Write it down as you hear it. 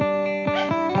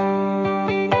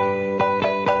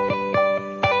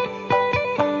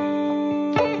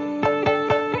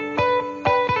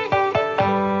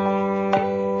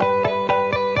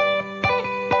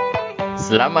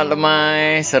Selamat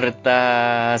lemai serta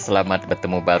selamat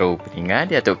bertemu baru pendengar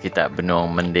di atuk kita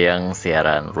benong mendiang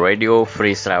siaran Radio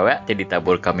Free Sarawak jadi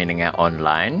tabur kami dengan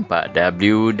online pak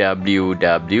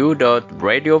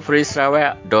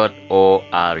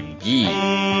www.radiofreesarawak.org.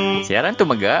 Siaran tu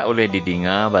mega boleh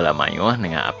didengar bala mayuh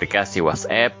dengan aplikasi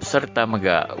WhatsApp serta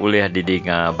mega boleh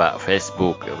didengar bak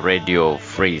Facebook Radio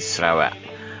Free Sarawak.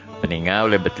 Pendengar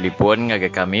boleh bertelefon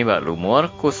dengan kami bak lumur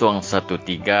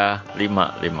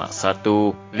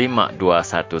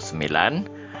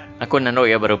 0135515219. Aku nanduk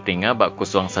ya baru pendengar bak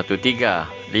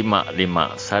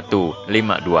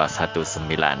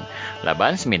 0135515219.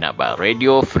 Laban seminat bak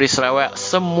Radio Free Sarawak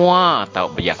semua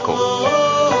tahu berjaku.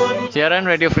 Siaran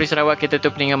Radio Free Sarawak kita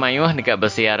tu pendengar mayuh dekat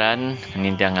bersiaran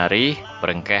nintang hari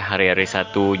perengkai hari-hari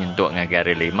 1 nyentuk ngagai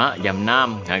hari 5 jam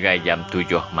 6 ngagai jam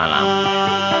 7 malam.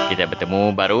 Kita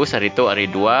bertemu baru hari tu hari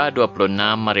 2 26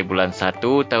 hari bulan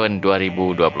 1 tahun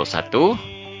 2021.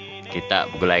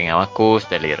 Kita bergulai dengan aku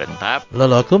Steli Rentap.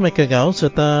 Lalu aku Meka Gau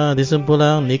serta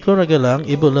disempulang Niko Ragalang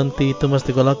Ibu Lenti Tumas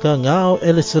Tegolaka Ngau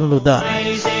Ellison Luda.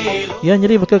 Ya,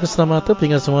 jadi bakal keselamatan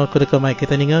pendengar semua aku dekat mic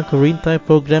kita dengar kurintai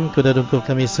program kuda dungkup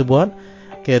kami sebuat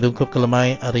ke dungkup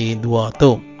kelemai hari 2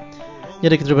 tu.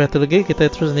 Jadi kita berhati lagi kita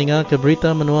terus dengar ke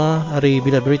berita menua hari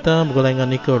bila berita bergulai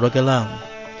dengan Niko Ragalang.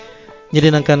 Jadi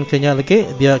nangkan kenya lagi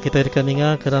dia kita akan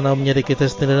dengar kerana menjadi kita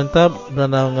sendiri rentap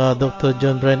berana Dr.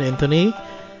 John Brian Anthony.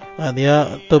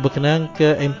 Dia tu berkenaan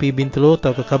ke MP Bintulu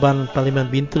atau ke Kaban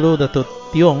Parlimen Bintulu Datuk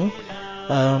Tiong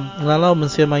lalau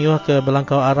mensia mayuh ke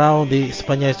belangkau arau di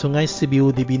sepanjang sungai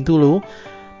Sibiu di Bintulu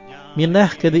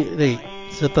minah ke diri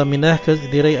serta minah ke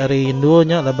diri hari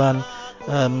induanya laban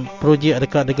projek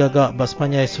dekat degagak bas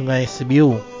sepanjang sungai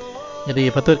Sibiu.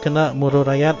 Jadi patut kena muru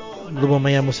rakyat belum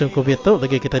maya musim Covid tu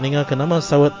lagi kita dengar ke nama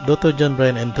sawat Dr. John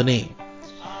Brian Anthony.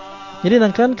 Jadi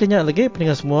nangkan kenyak lagi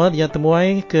pendengar semua dia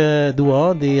temuai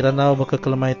kedua di Ranau Baka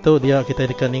Kelemai itu dia kita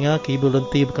dengar ke Ibu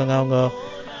Lenti berkangau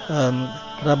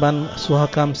Raban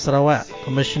Suhakam Sarawak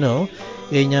Commissioner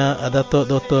ianya Datuk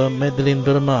Dr. Madeline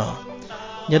Burma.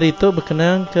 Jadi itu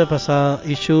berkenaan ke pasal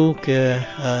isu ke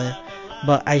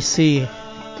bak IC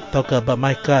atau ke bak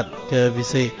MyCard ke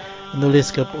bisa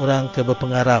nulis ke orang ke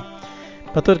berpengarap.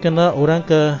 Patut kena orang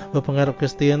ke berpengarap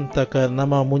Kristian tak ke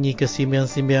nama munyi ke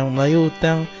simbiang-simbiang Melayu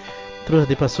tang terus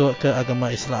dipasuk ke agama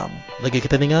Islam. Lagi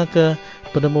kita dengar ke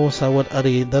penemu sawat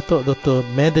ari Datuk Dr.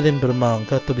 Madeline Bermang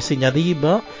kata bisa nyari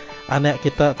ba anak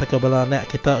kita tak bala anak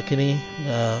kita kini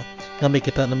ngambil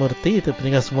kita mengerti itu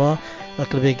pendengar semua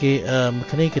lebih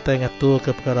kini kita ngatur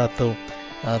ke perkara tu.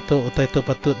 Tu utai tu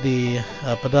patut di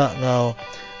pada ngau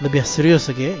lebih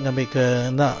serius lagi ngambil ke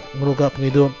nak merugak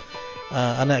penghidup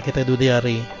anak kita dudi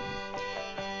hari.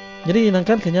 Jadi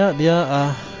nangkan kenya dia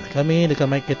kami dekat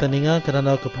mic kita dengar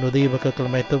kerana kepenudi bakal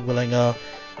kelemai tu boleh ngau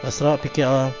Sarawak fikir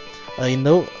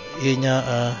Indo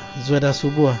ianya Zueda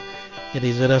Subuh.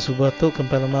 Jadi Zueda Subuh tu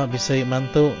kempai lama bisa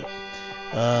mantu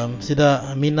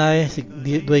sida minai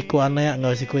dua ikut anak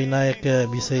ngau siku inai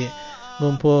ke bisa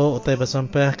ngumpul utai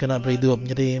bersampai kena berhidup.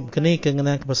 Jadi kini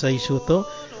kengenang ke pasal isu tu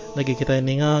lagi kita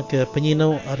dengar ke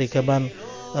penyinu hari kaban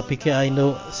fikir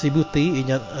Indo Sibuti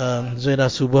ianya Zueda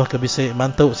Subuh ke bisa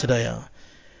mantu sedaya.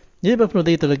 Jadi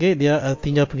berpenudi itu lagi dia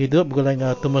tinggal penghidup bergulai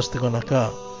dengan Tumas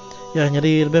Tegolaka. Ya,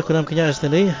 jadi lebih kurang kenyak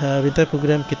sendiri rintai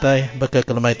program kita bakal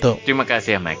kelemai itu. Terima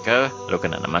kasih Michael. Lu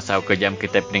kena masuk ke jam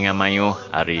kita pendengar mayu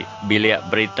hari bilik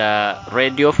berita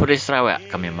Radio Free Sarawak.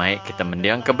 Kami mai kita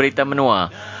mendiang ke berita menua.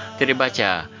 Tidak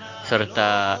baca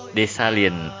serta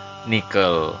disalin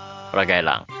Nicole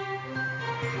Ragailang.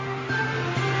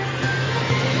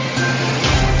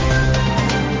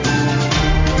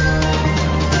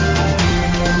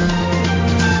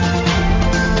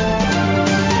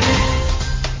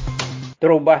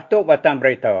 Terubah tu batang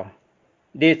berita.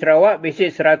 Di Sarawak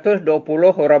bisik 120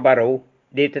 orang baru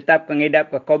ditetap pengidap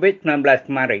ke COVID-19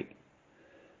 kemari.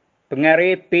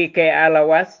 Pengari PKA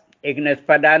Lawas, Ignas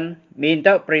Padan,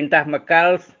 minta perintah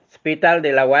mekal hospital di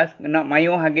Lawas nak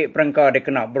mayu hagi perengkau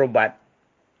dikena berubat.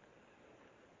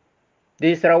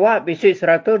 Di Sarawak bisik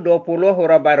 120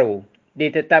 orang baru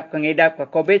ditetap pengidap ke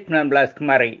COVID-19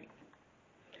 kemari.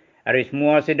 Hari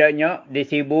semua sedaknya di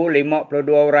Sibu 52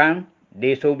 orang,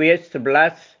 di Subis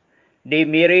 11, di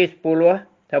Miri 10,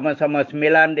 sama-sama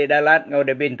 9 di Dalat ngau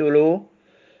di Bintulu,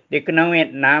 di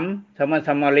Kenawit 6,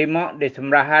 sama-sama 5 di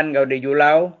Semrahan ngau di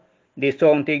Julau, di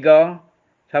Song 3,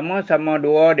 sama-sama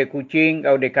 2 di Kuching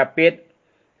ngau di Kapit,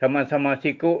 sama-sama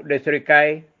Siku di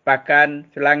Serikai, Pakan,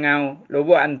 Selangau,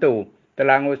 Lubuk Antu,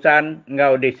 Telangusan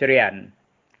ngau di Serian.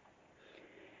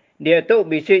 Dia tu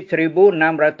bisik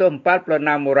 1,646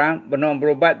 orang benar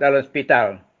berubat dalam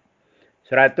hospital.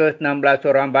 116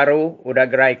 orang baru udah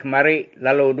gerai kemari,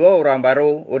 lalu 2 orang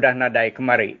baru udah nadai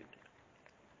kemari.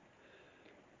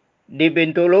 Di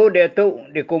Bintulu, dia tu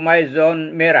dikumai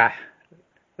zon merah.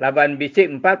 Laban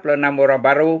bisik 46 orang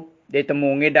baru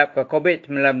ditemu ngidap ke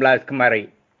COVID-19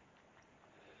 kemari.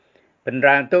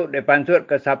 Penerang tu dipansut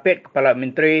ke Sapit Kepala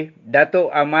Menteri Datuk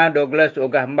Amar Douglas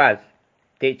Ogah Mbas,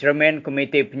 di Cermin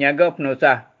Komiti Penyaga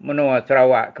Penusah Menua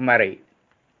Sarawak kemari.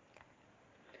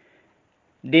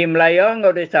 Di Melaya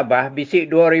ngau di Sabah, bisik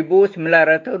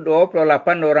 2,928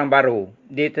 orang baru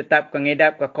ditetap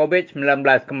ngidap ke COVID-19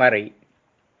 kemari.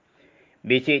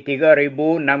 Bisik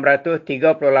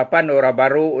 3,638 orang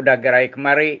baru udah gerai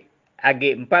kemari,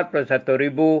 agi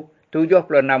 41,076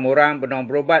 orang benang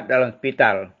berubat dalam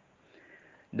hospital.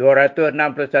 261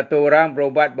 orang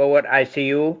berubat bawat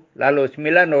ICU, lalu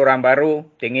 9 orang baru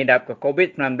ngidap ke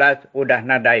COVID-19 udah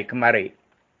nadai kemari.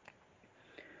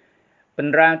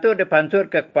 Penerang itu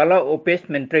dipansut ke Kepala Opis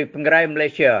Menteri Pengerai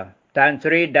Malaysia, Tan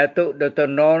Sri Datuk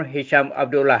Dr. Nur Hisham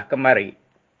Abdullah kemari.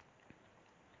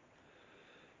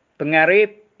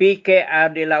 Pengarif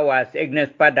PKR di Lawas, Agnes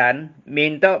Padan,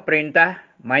 minta perintah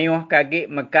mayuh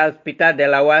kaki mekal hospital di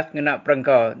Lawas ngena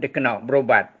perengkau dikena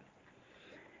berubat.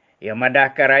 Yang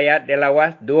madah ke rakyat di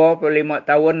Lawas, 25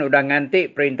 tahun udah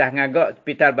ngantik perintah ngagak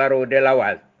hospital baru di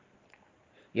Lawas.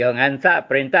 Yang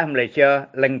ngansak perintah Malaysia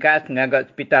lengkas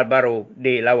ngagak hospital baru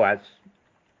di Lawas.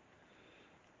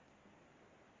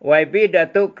 YB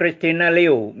Datuk Christina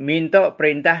Liu minta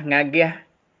perintah ngagih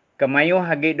kemayuh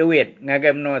hagi duit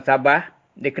ngagih menua Sabah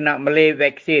dikena beli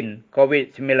vaksin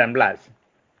COVID-19.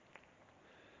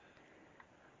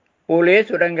 Polis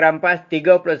sudah ngerampas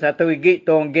 31 gig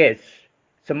tuang gas.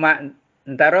 Semak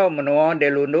antara menua di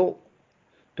Lundu,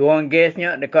 tuang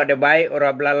gasnya dekat debai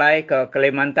orang belalai ke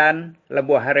Kalimantan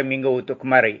lebuh hari Minggu tu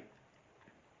kemari.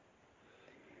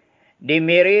 Di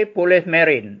Miri, Polis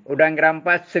Marin sudah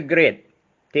ngerampas sigaret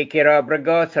dikira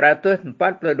berharga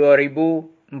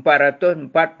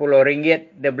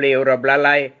RM142,440 dibeli orang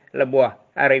belalai lebuh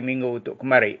hari Minggu tu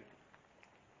kemari.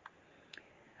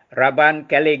 Raban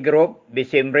Kelly Group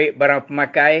bisimri barang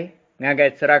pemakai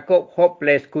ngagai serakup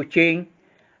hopeless kucing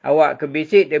awak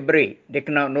kebisik diberi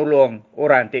dikena nulung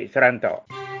orang tik serantau.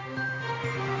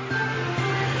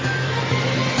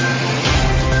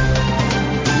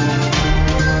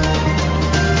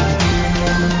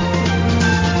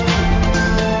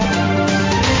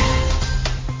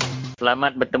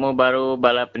 Selamat bertemu baru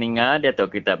bala peningat dia tu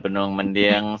kita penung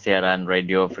mendiang siaran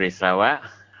Radio Free Sarawak.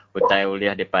 Utai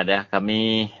uliah daripada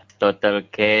kami total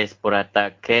case purata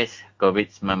case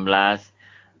COVID-19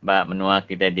 bak menua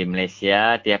kita di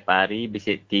Malaysia tiap hari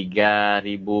bisik 3,000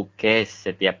 kes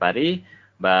setiap hari.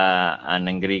 Bak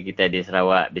negeri kita di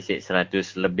Sarawak bisik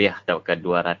 100 lebih atau ke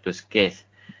 200 kes.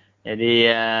 Jadi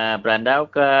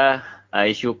berandau ke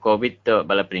isu COVID tu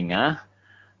bala peringah.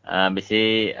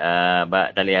 Bisi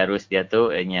bak tali arus dia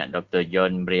tu ingat Dr.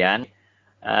 John Brian.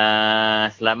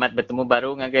 Selamat bertemu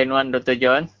baru ngagai nuan Dr.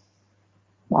 John.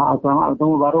 Selamat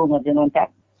bertemu baru ngagai nuan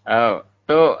tak. Oh,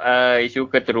 tu isu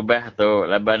keterubah tu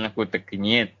laban aku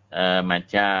terkenyit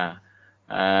maca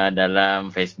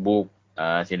dalam Facebook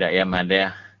sidak yang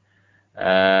ada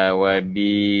YB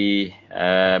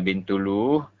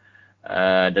Bintulu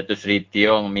Datuk Seri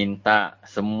Tiong minta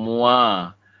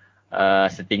semua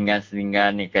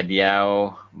setinggan-setinggan ni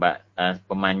kadiau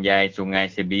pemanjai sungai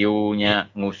Sibiunya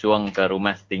ngusung ke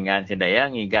rumah setinggan sedaya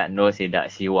ngigak no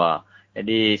sidak siwa.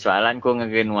 Jadi soalan ko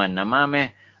ngagenuan nama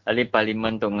meh ahli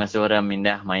parlimen tu ngasuh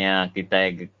mindah maya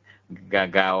kita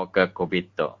gagau ke COVID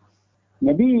tu.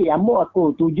 Jadi ambo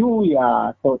aku tuju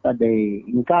ya tu tadi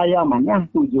ingka ya mana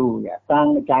tuju ya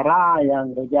tang cara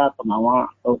yang kerja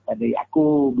penawak tu tadi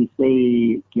aku bisa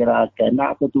kira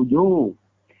kena ketuju.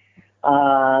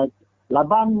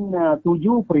 Laban 7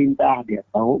 perintah dia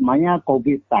tahu, maya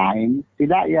COVID time,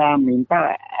 tidak ya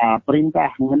minta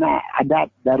perintah mengenai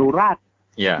adat darurat,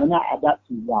 mengenai adat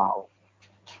silau.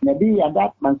 Jadi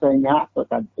adat maksudnya tu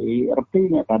tadi,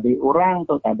 artinya tadi orang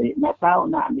tu tadi nak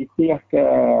tahu nak disih ke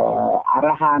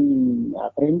arahan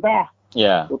perintah.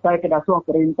 Supaya kedasuh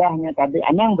perintahnya tadi,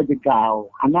 anang berjegau,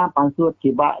 anang pansut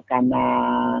kibak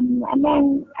kanan,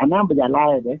 anang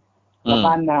berjalan deh.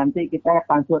 Lepas nanti kita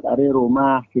pansut dari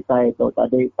rumah kita itu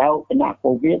tadi tahu kena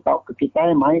COVID, tahu ke kita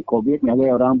mai COVID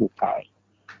nyari orang bukai.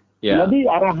 Jadi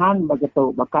arahan begitu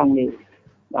bakang ni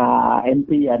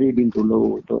MP dari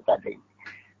Bintulu itu tadi.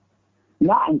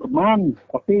 Nak keman,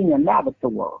 tapi nak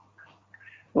betul.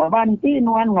 Lepas nanti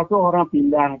nuan ngasuh orang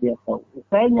pindah dia tahu.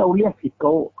 Saya nyauliah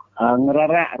siko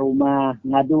ngerarak rumah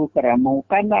ngadu keramu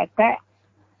kan tak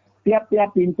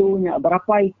tiap-tiap pintunya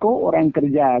berapa iko orang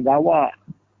kerja gawa.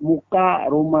 muka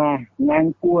rumah,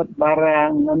 ngangkut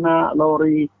barang, nak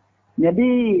lori.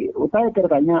 Jadi, utai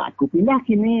tertanya, aku pindah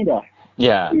kini dah.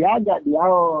 Ya. Ya, agak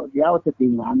dia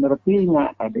setinggan, ngerti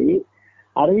nggak tadi.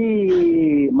 Hari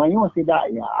mayu tidak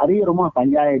ya, hari rumah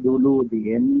panjai dulu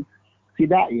din.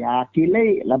 Tidak ya,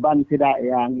 kilai laban tidak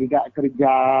ya, ngigak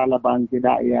kerja laban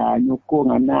tidak ya,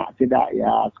 nyukung anak tidak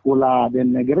ya, sekolah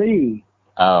dan negeri.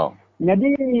 Oh.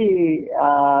 Jadi,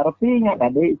 artinya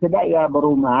tadi, tidak ya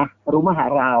berumah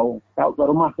harau. Kalau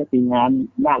berumah setingan,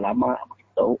 tak lama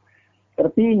begitu.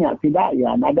 Artinya, tidak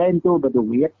ya, nada itu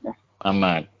berduit.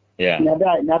 Amat, ya.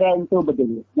 Nada itu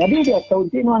berduit. Jadi, dia tahu,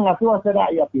 ini ngasuh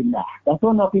tidak ya pindah.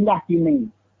 Ngasuh nak pindah kini.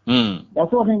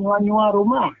 Ngasuh ni nyua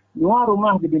rumah. Nyua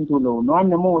rumah di Bintulu. Nyua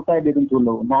nemu utai di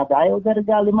Bintulu. Nada itu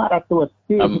harga 500.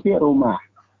 Setiap rumah.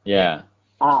 Ya.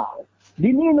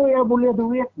 Dini no ya boleh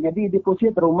duit. Jadi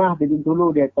deposit rumah di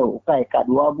Bintulu dia tahu. Kayak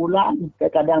 2 bulan.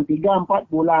 Kadang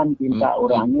 3-4 bulan minta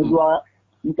orangnya.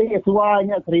 Nanti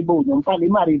suanya 1,000.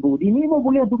 4-5 ribu. Dini no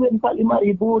boleh duit 4-5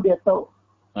 ribu dia tahu.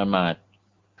 Amat.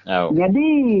 Oh.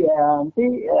 Jadi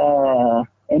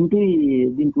nanti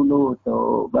Bintulu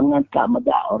tu bangat kak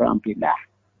medak orang pindah.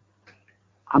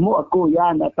 Aku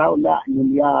ya nak tahu tak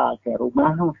dia ke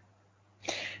rumah.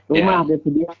 Rumah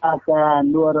disediakan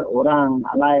 2 orang,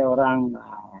 alai orang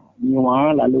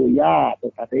nyua lalu ya tu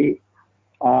tadi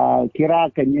kira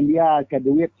kenyedia ke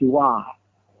duit siwa.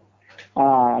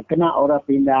 Kena orang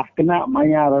pindah, kena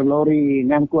mayar lori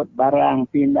ngangkut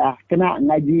barang pindah, kena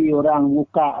ngaji orang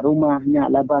muka rumahnya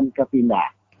laban ke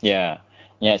pindah. Ya.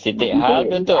 Ya setiap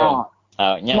hal tu.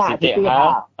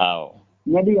 Setiap hal.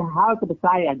 Jadi hal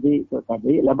terbesar aja tu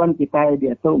tadi laban kita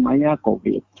dia tu maya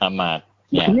COVID. Amat.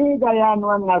 Ya. Ini gaya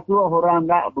nuan ngasuh orang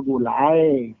tak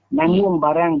bergulai. Nanggung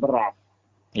barang berat.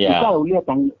 Ya. Kita lihat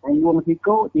nanggung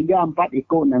siko, 3-4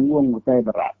 ikut nanggung utai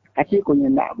berat. Kasih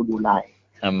kunya tak bergulai.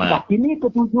 Amat. Kini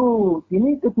ketujuh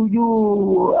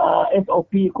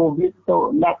SOP COVID tu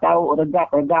tak tahu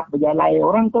regap berjalai.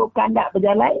 Orang tu kan tak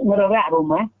berjalai, ngererak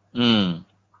rumah.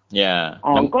 Ya.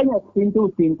 Makanya pintu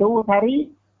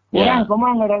hari. Orang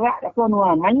semua ngererak tak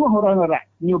nuan. Mana orang ngererak?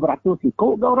 Ni beratus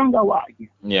ikut ke orang gawak je.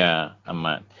 Ya,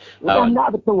 amat. Orang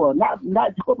tak betul. Tak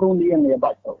cukup perundian dia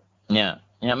betul. Ya.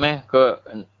 Ya meh ko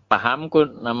paham ko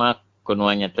nama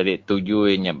kunuannya tadi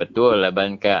tujuannya betul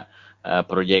laban ka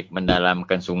projek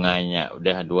mendalamkan sungainya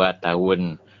udah 2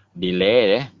 tahun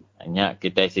delay hanya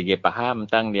kita segi paham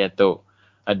tentang dia tu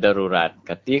darurat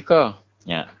ketika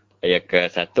ya ke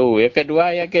satu ya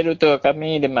kedua ya kedua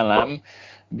kami di malam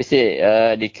bisa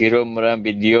dikirim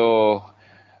video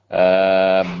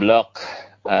blok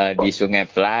di Sungai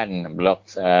Pelan blok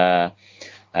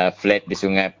flat di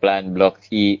Sungai Pelan blok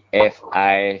E, F,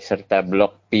 I serta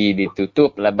blok P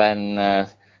ditutup laban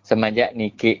semenjak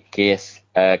ni kes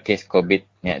COVID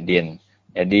nya din.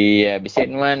 Jadi bisa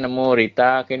nuan nemu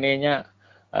Rita kini nya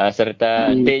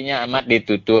serta T-nya amat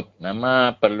ditutup.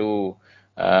 Nama perlu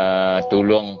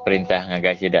tolong perintah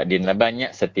ngagai sidak din lah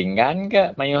banyak setinggan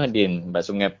ke mayuh din ba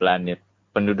Sungai Pelan ni.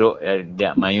 Penduduk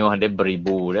dia mayuh ada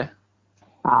beribu dah.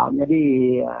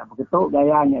 Jadi begitu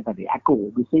gayanya tadi. Aku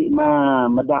bisik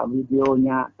medak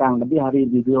videonya, tang lebih hari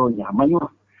videonya. Mayuh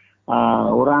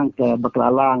orang ke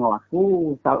berkelalang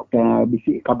aku tak ke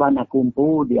bisik kaban aku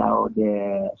kumpu dia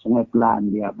de Sungai Pelan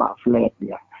dia bak flat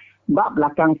dia. Bak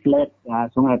belakang flat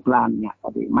Sungai Pelan nya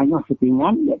tadi. Mayuh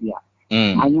setingan dia.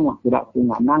 Mayuh tidak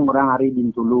setingan nang orang hari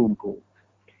Bintulu umpu.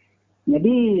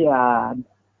 Jadi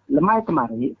lemai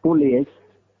kemari polis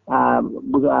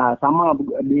sama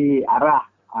di arah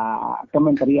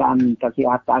Kementerian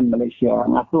Kesihatan Malaysia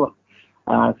ngasuh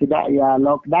tidak ya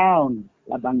lockdown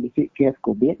laban bisik kes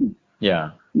COVID.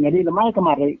 Ya. Jadi lemai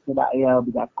kemari tidak ya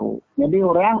berlaku. Jadi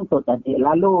orang tu tadi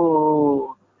lalu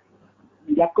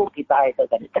berlaku kita itu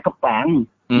tadi terkepang.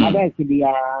 Ada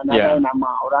sedia, ada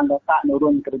nama orang letak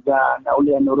nurun kerja, tak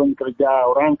boleh nurun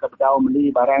kerja, orang kedau beli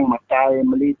barang makai,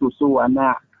 beli susu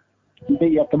anak.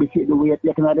 Nanti ya kebisik duit,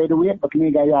 ya kena ada duit,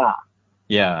 begini gaya.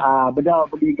 Ya.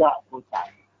 Bedau beli gak pusat.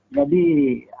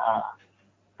 Jadi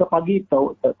ke pagi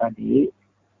tu tadi,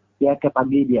 ya ke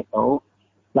pagi dia tu,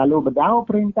 lalu bedau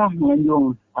perintah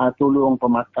menganjung tolong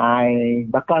pemakai,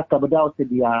 bakal ke bedau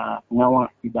sedia ngawak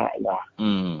tidak ya.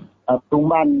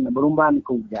 Berumban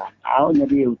ke hujan.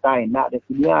 Jadi utai nak ada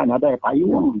sedia, nak ada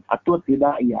payung, patut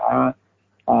tidak ya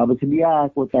bersedia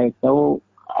utai tu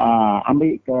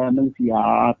ambil ke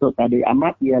Malaysia tu tadi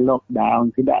amat ya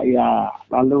lockdown tidak ya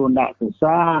lalu nak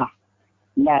susah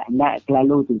nak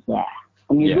terlalu susah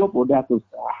penghidup udah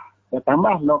susah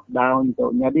tambah lockdown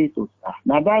tu jadi susah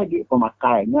nada lagi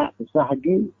pemakainya susah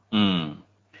lagi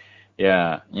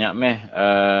Ya, nyak meh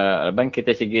leban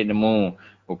kita segi nemu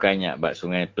bukannya bak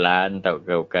Sungai Pelan atau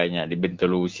bukannya di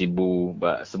Bintulu Sibu,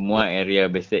 bak semua area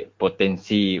basic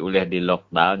potensi oleh di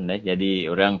lockdown jadi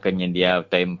orang kenyedia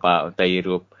tempat utai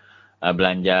hirup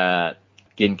belanja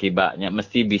kin kibak nyak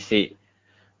mesti bisik.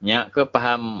 Nyak ke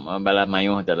paham bala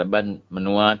mayuh leban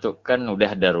menua tu kan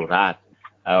udah darurat.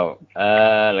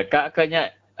 Lekak ke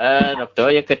nyak doktor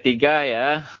yang ketiga ya.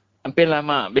 Hampir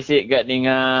lama bisik gak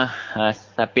dengar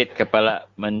sapit Kepala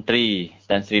Menteri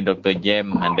Tan Sri Dr.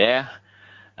 Jem ada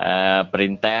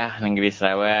perintah Negeri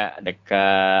Sarawak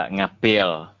dekat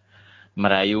ngapil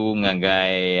merayu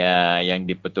ngagai yang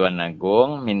di Pertuan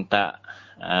Agong minta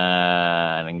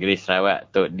Negeri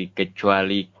Sarawak tu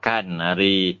dikecualikan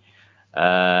hari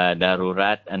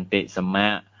darurat anti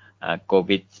semak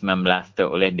COVID-19 tu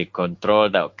oleh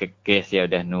dikontrol dak kes yang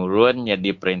dah nurun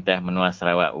jadi perintah menua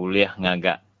Sarawak ulih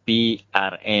ngagak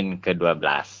PRN ke-12.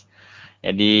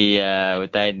 Jadi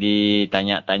utai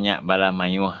ditanya-tanya bala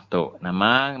mayuh tu.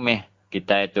 Nama meh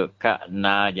kita itu kak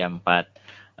na jam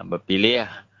 4 berpilih.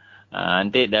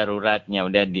 Nanti daruratnya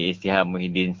udah di Istiha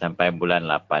Muhyiddin sampai bulan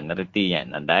 8.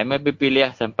 Artinya nadai meh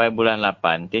berpilih sampai bulan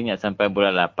 8. Artinya sampai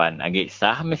bulan 8. Agak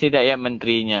sah mesti dak ya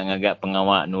menterinya ngagak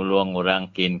pengawak nulung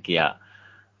orang kin kia.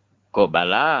 Kok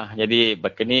bala. Jadi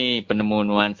begini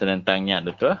penemuan senentangnya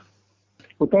tu.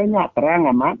 Putihnya terang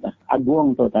amat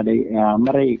Agung tu tadi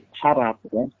meri syarat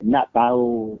ya. Nak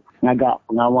tahu ngagak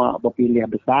pengawal berpilih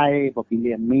besar,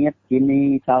 berpilih mit,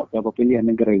 kini tahu ke berpilih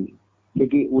negeri.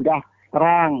 Jadi udah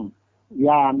terang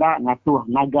ya nak ngasuh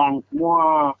nagang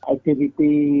semua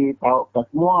aktiviti tahu ke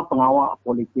semua pengawal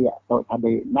politik tu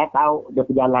tadi. Nak tahu dia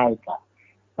berjalan ke.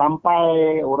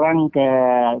 Sampai orang ke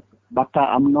bakal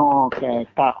UMNO ke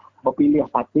tak berpilih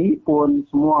parti pun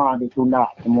semua ditunda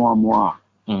semua-mua.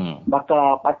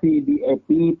 Maka parti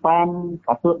DAP PAN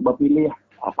patut berpilih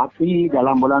parti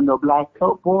dalam bulan 12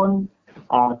 tu pun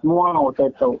semua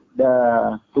hotel tu dia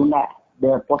tunda,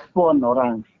 dia postpone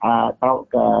orang tahu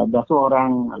ke dosa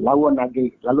orang lawan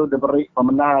lagi lalu diberi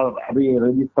pemenang dari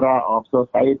Registrar of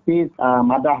Societies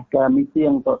madah ke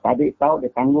meeting tu tadi tahu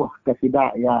dia tangguh ke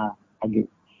sidak ya lagi.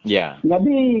 Ya.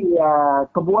 Jadi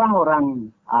kebuah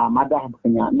orang madah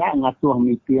berkenyak nak ngasuh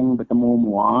meeting bertemu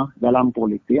semua dalam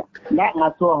politik, nak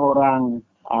ngasuh orang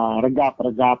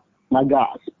regap-regap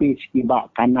ngagak speech kibak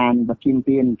kanan,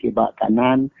 berkimpin kibak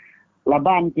kanan.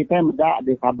 Laban kita medak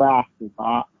di Sabah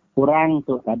kibak kurang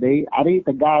tu tadi hari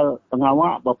Tegal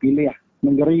pengawak berpilih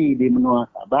negeri di menua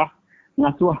Sabah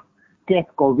ngasuh kes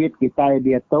COVID kita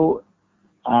dia tu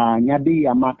nyadi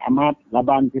amat-amat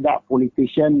laban tidak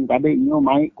politician tadi nyu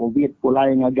mai COVID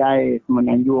pulai ngagai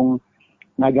Semenanjung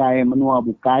ngagai menua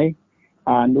bukai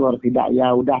nur tidak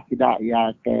ya udah tidak ya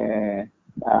ke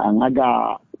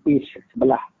ngaga speech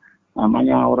sebelah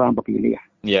namanya orang berpilih.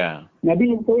 Ya.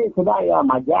 Jadi itu sudah ya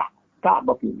majak kak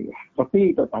berpilih.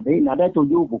 Seperti itu tadi ada 7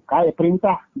 bukai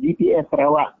perintah GPS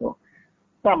Sarawak tu.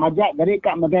 Tak majak dari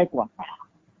kak megai kuasa.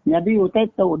 Jadi utai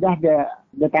tu udah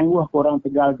dia tangguh kurang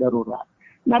Tegal darurat.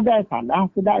 Nada salah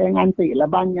sudah yang anti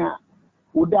labannya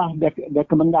udah dia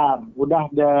kemendar udah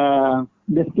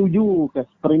dia setuju ke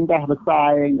perintah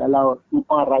besar kalau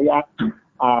semua rakyat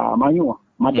mayu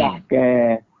madah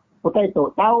ke putai itu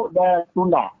tahu dia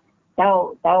tunda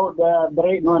tahu dia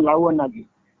beri non lawan lagi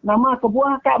nama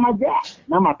kebuah kak majak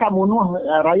nama kak munuh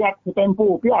rakyat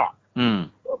setempu pia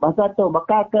masa tu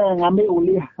bakal ke ngambil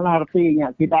ulih lah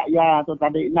artinya tidak ya tu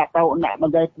tadi nak tahu nak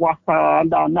megai kuasa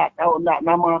dan nak tahu nak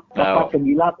nama apa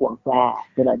segila kuasa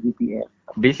tidak GPS.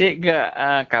 Bisik ke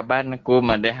kaban aku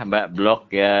madah bak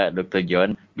blog ya Dr.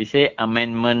 John. Bisik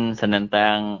amendment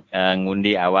senentang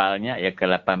ngundi awalnya ya ke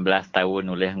 18 tahun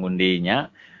oleh ngundinya.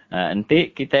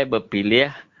 Nanti kita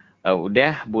berpilih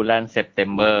udah bulan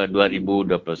September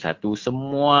 2021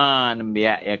 semua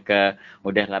nembiak ya ke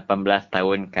udah 18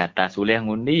 tahun ke atas oleh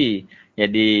ngundi.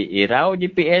 Jadi irau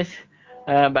GPS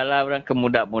bala orang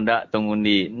kemudak-mudak tu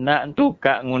ngundi. Nak tu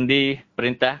kak ngundi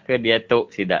perintah ke dia tu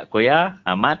sidak ko ya.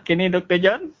 Amat kini Dr.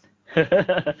 John.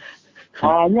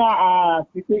 Hanya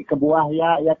titik kebuah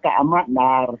ya ke amat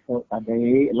nar so,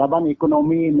 tadi laban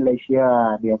ekonomi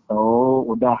Malaysia dia tu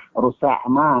udah rusak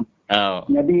amat. Oh.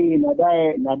 Jadi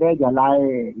nada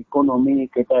jalan ekonomi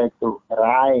kita itu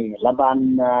rai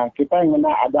laban kita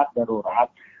ngena adat darurat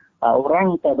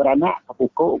orang tak beranak ke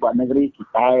pokok buat negeri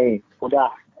kita udah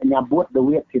nyabut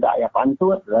duit tidak ya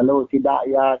pantut lalu tidak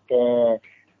ya ke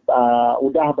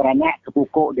udah beranak ke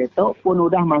pokok dia tu pun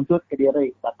udah masuk ke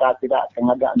diri kata tidak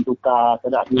tengaga antuka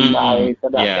tidak dinai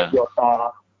tidak ke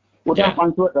Jota udah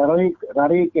pantut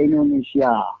dari ke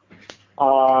Indonesia.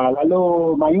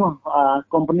 Lalu mayuh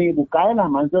company bukai lah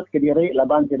maksud ke diri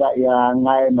laban tidak yang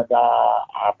ngai mada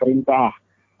perintah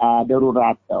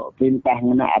darurat tu. Perintah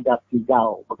mengenai adat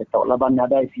sigau. Begitu. Laban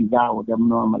ada sigau di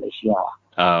benua Malaysia.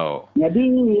 Oh.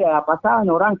 Jadi pasal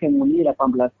orang kemuni 18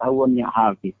 tahun yang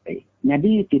hal kita.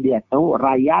 Jadi dia tahu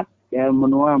rakyat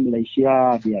menua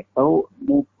Malaysia dia tahu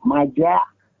majak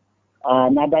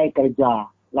nadai kerja.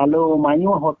 Lalu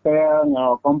manyu hotel,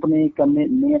 company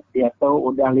commitment dia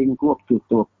tahu udah lingkup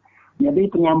tutup. Jadi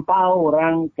penyampau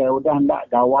orang ke udah ndak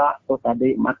gawak tu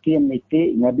tadi makin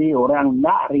nikik. Jadi orang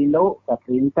ndak relu ke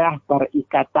perintah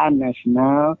Perikatan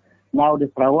Nasional ngau di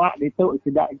Sarawak itu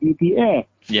tidak GTA.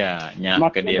 Ya,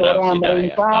 makin orang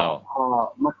merintah,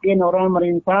 makin orang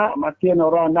merintah, makin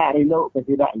orang ndak relu ke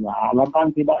tidak ya.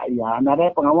 Laban tidak ya.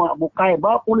 Nare pengawal bukai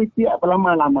bawa polisi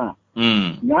lama-lama.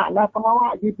 Naklah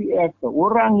pengawal GPS tu.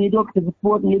 Orang hidup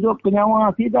tersebut, hidup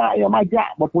penyawa tidak ya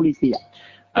majak berpolisi.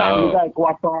 Tak boleh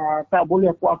kuasa, tak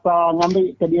boleh kuasa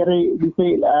ngambil ke diri bisa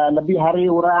lebih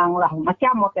hari orang lah.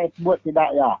 Macam orang sebut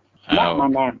tidak ya. Tak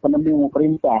mana penemu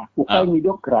perintah. Bukan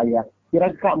hidup ke rakyat.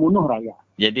 Kira kak munuh rakyat.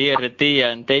 Jadi erti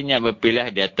yang tanya berpilih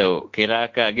dia tu.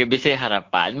 Kira kak bisa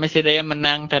harapan masih dia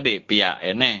menang tadi pihak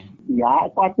ini.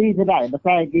 Ya, pasti tidak.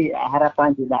 Besar lagi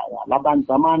harapan tidak ya. Laban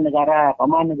paman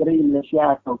negeri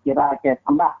Malaysia tu kira ke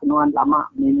tambah penuan lama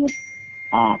minit.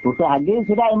 Susah lagi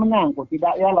sudah yang menang. Kalau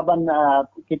tidak ya laban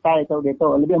kita itu dia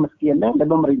tu lebih miskin dan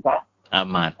lebih merintah.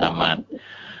 Amat.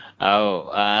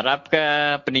 Harap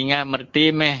ke peningat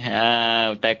merti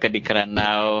utai ke di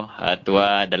Keranau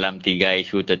tua dalam 3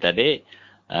 isu tu tadi.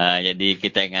 Jadi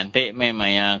kita ngantik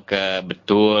maya ke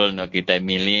betul no kita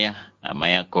milih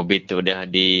maya COVID tu dah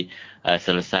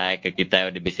selesai ke kita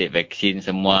udah bisa vaksin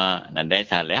semua. Nadai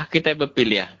salah kita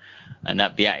berpilih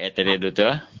anak pihak yang tadi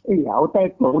tu. Iya,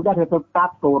 utai itu udah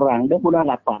tetap kurang. Dia bulan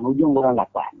 8, ujung bulan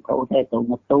 8. Kalau utai itu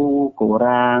metu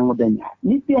kurang udahnya.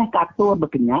 Ini pihak kaktur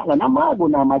berkenyak lah nama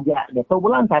guna majak. Dia tu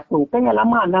bulan 1. Kan yang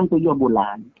lama 6-7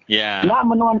 bulan. Ya. Nggak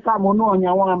menuankan munuh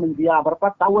nyawa menjia.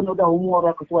 Berapa tahun udah umur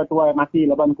ketua-tua mati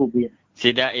laban COVID.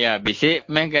 Tidak ya, bisik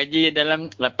main gaji dalam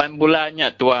 8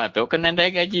 bulannya tua tu kena ada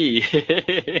gaji.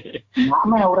 Nggak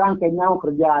main orang kenyau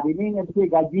kerja. Ini yang bisik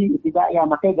gaji. Tidak ya,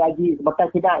 makai gaji. Sebab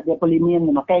tidak dia pelimin.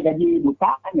 Makai gaji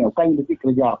bukan ya, bukan yang bisik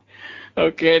kerja.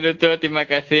 Okey, Dr. Terima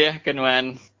kasih ya,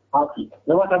 Kenuan. Okey.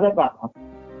 Terima kasih, Pak.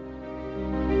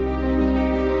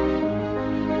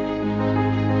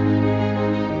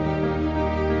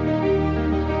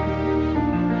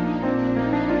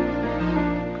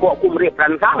 Aku beri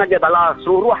peransang aja bala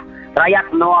seluruh rakyat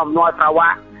menua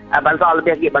Sarawak, bangsa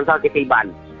lebih lagi bangsa kita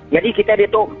Iban. Jadi kita dia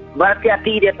tu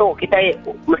berhati-hati dia tu kita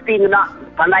mesti nak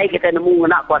pandai kita nemu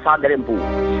nak kuasa dari empu.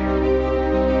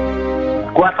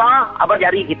 Kuasa apa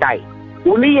jari kita.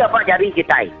 Uli apa jari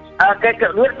kita.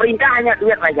 Duit perintah hanya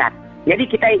duit rakyat. Jadi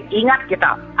kita ingat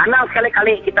kita. Anak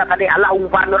sekali-kali kita tadi Allah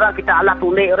umpan orang, kita Allah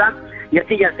tunai orang.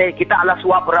 Jadi kita Allah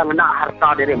suap orang nak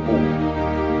harta dari empu.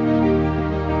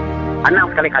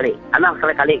 Anak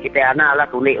sekali-kali kita anak Allah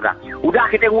tunai orang. Udah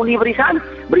kita nguni berisan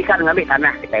ngambil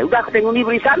tanah kita. Udah kita nguni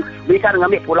berisan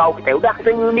ngambil pulau kita. Udah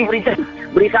kita nguni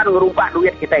berisan ngerumpak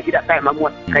duit kita. Tidak saya mamut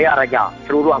kaya raja.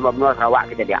 Seluruh benua Sarawak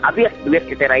kita dia. Habis duit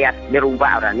kita rakyat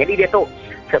dirumpak orang. Jadi dia tu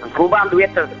serubang duit,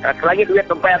 selagi duit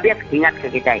sampai habis ingat ke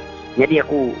kita. Jadi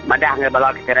aku madah dengan bala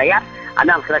kita rakyat.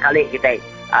 Anak sekali-kali kita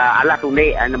Allah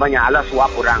tunai namanya Allah suap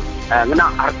orang. Ngena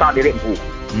harta diri empu.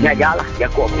 Ya jalah ya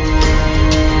aku.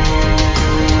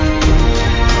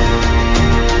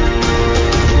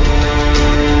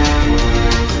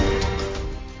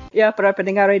 Ya, para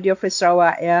pendengar Radio Free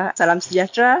Sarawak ya. Salam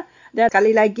sejahtera. Dan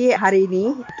kali lagi hari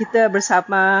ini kita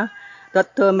bersama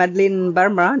Dr. Madeline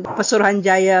Barma,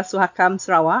 Pesuruhanjaya Suhakam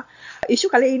Sarawak. Isu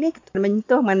kali ini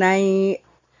menyentuh mengenai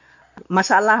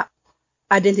masalah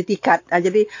identiti kad.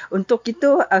 Jadi untuk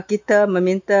itu kita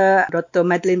meminta Dr.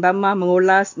 Madeline Barma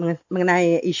mengulas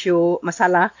mengenai isu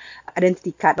masalah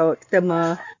identiti kad. Kita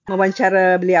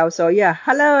mewawancara beliau. So ya,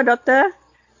 hello Doktor.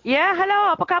 Ya,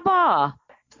 hello. Apa khabar?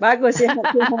 Bagus ya.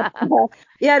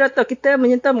 Ya Doktor, kita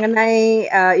menyentuh mengenai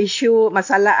isu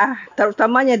masalah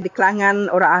terutamanya di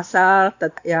kalangan orang asal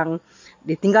yang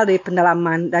ditinggal dari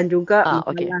pendalaman dan juga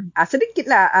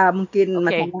sedikitlah mungkin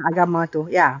masalah agama tu.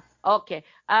 Ya. Okey.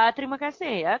 Terima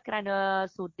kasih ya kerana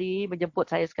sudi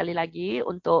menjemput saya sekali lagi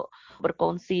untuk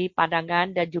berkongsi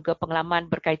pandangan dan juga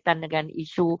pengalaman berkaitan dengan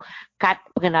isu kad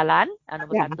pengenalan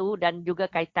nombor 1 dan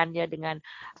juga kaitannya dengan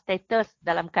status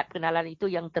dalam kad pengenalan itu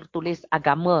yang tertulis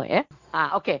agama ya.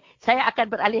 Okey, saya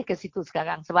akan beralih ke situ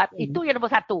sekarang sebab itu yang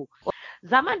nombor 1.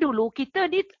 Zaman dulu kita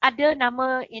ni ada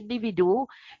nama individu,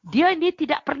 dia ni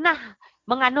tidak pernah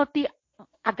menganuti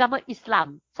agama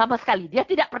Islam sama sekali. Dia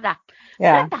tidak pernah.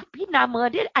 Tetapi nama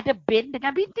dia ada bin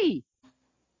dengan binti.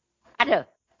 Ada.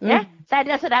 Ya. Saya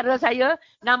ada saudara saya,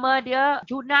 nama dia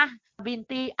Junah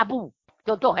binti Abu.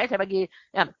 Contoh saya bagi.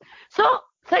 So,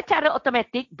 secara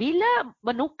automatik bila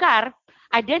menukar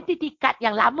identity card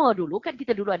yang lama dulu, kan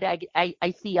kita dulu ada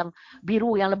IC yang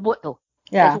biru yang lembut tu.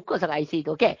 Saya suka sangat IC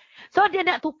tu. Okay. So, dia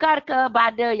nak tukar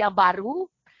kepada yang baru,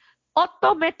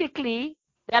 automatically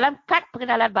dalam kad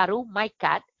pengenalan baru, my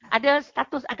card, ada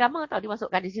status agama tau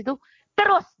dimasukkan di situ.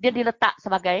 Terus dia diletak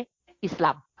sebagai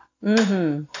Islam.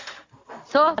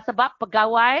 So, sebab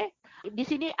pegawai, di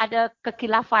sini ada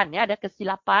kekilafan, ada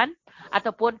kesilapan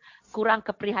ataupun kurang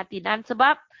keprihatinan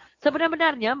sebab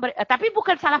sebenarnya, tapi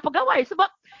bukan salah pegawai sebab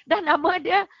dah nama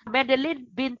dia Madeline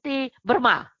binti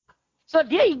Burma. So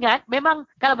dia ingat memang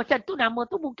kalau macam tu nama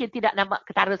tu mungkin tidak nama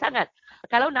ketara sangat.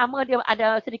 Kalau nama dia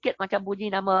ada sedikit macam bunyi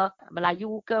nama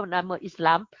Melayu ke nama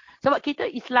Islam. Sebab kita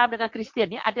Islam dengan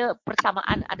Kristian ni ada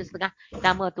persamaan, ada setengah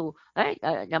nama tu.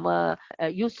 Nama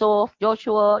Yusuf,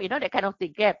 Joshua, that kind of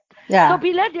thing. Okay? So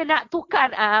bila dia nak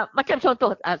tukar, macam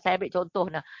contoh, saya ambil contoh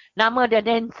nama dia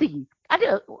Nancy.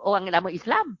 Ada orang nama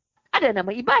Islam, ada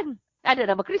nama Iban, ada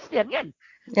nama Kristian kan.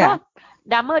 So,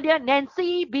 nama dia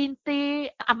Nancy binti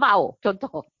Amau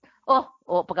contoh. Oh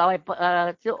pegawai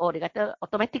dia kata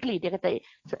automatically dia kata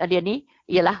dia ni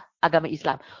ialah agama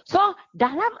Islam. So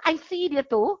dalam IC dia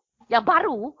tu yang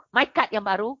baru, my card yang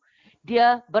baru,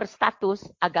 dia berstatus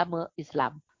agama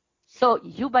Islam. So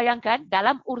you bayangkan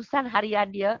dalam urusan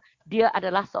harian dia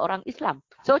adalah seorang Islam.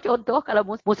 So contoh kalau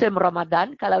musim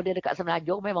Ramadan, kalau dia dekat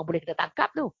Semenanjung memang boleh kita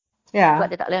tangkap tu. Sebab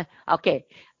dia tak boleh. Okay.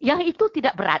 Yang itu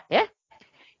tidak berat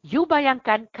You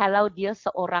bayangkan kalau dia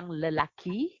seorang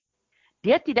lelaki,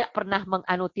 dia tidak pernah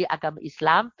menganuti agama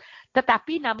Islam,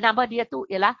 tetapi nama dia tu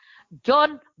ialah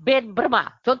John bin Burma.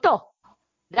 Contoh.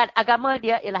 Dan agama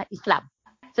dia ialah Islam.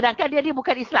 Sedangkan dia ni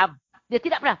bukan Islam. Dia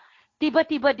tidak pernah.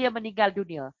 Tiba-tiba dia meninggal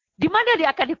dunia. Di mana dia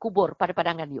akan dikubur pada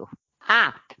pandangan you?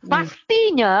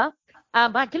 Pastinya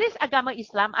Majlis Agama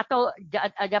Islam atau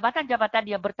jabatan-jabatan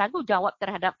yang bertanggungjawab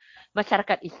terhadap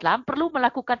masyarakat Islam perlu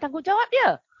melakukan tanggungjawab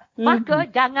dia. Maka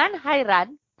jangan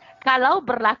hairan kalau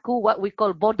berlaku what we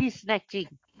call body snatching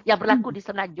yang berlaku di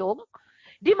Semenanjung,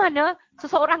 di mana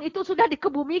seseorang itu sudah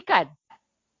dikebumikan.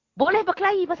 Boleh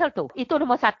berkelahi pasal tu. Itu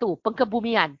nombor satu,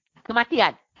 pengkebumian,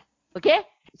 kematian. Okey?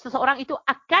 Seseorang itu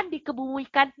akan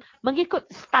dikebumikan mengikut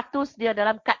status dia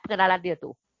dalam kad pengenalan dia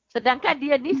tu. Sedangkan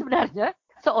dia ni sebenarnya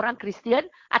seorang Kristian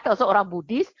atau seorang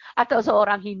Buddhis atau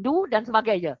seorang Hindu dan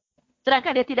sebagainya.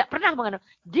 Sedangkan dia tidak pernah mengenal.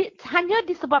 Hanya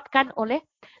disebabkan oleh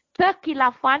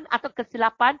kekilafan atau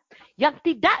kesilapan yang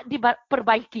tidak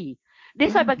diperbaiki.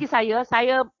 Jadi bagi saya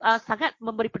sangat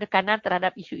memberi penekanan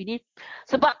terhadap isu ini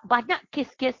sebab banyak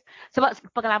kes-kes, sebab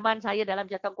pengalaman saya dalam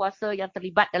jawatankuasa yang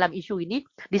terlibat dalam isu ini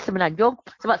di Semenanjung,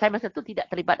 sebab saya masa itu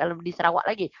tidak terlibat di Sarawak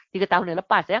lagi 3 tahun yang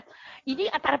lepas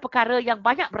Ini antara perkara yang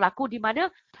banyak berlaku di mana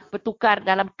bertukar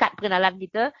dalam kad pengenalan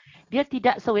kita, dia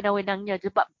tidak sewenang-wenangnya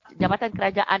sebab jabatan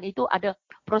kerajaan itu ada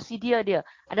prosedur dia,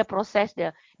 ada proses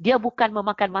dia. Dia bukan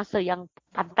memakan masa yang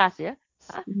pantas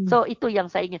So itu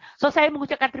yang saya ingin. So saya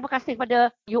mengucapkan terima kasih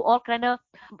kepada you all kerana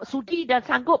sudi dan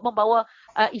sanggup membawa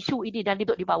isu ini dan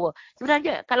dibawa.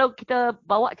 Sebenarnya kalau kita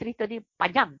bawa cerita ni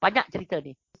panjang, banyak cerita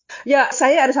ni. Ya,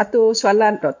 saya ada satu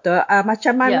soalan Doktor.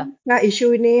 Macam mana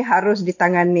isu ini harus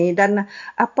ditangani dan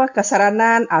apa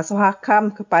kesaranan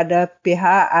Suhakam kepada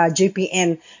pihak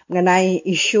JPN mengenai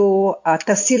isu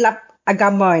tersilap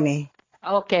agama ini?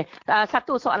 Okey,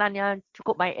 satu soalan yang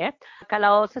cukup baik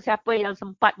Kalau sesiapa yang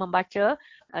sempat membaca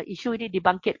isu ini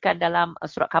dibangkitkan dalam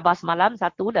surat khabar semalam,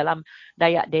 satu dalam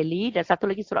Dayak Delhi dan satu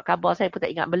lagi surat khabar saya pun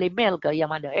tak ingat Mail ke yang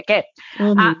mana. Okey.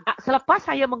 Selepas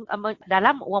saya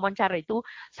dalam wawancara itu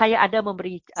saya ada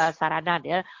memberi saranan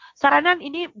Saranan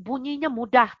ini bunyinya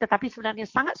mudah tetapi sebenarnya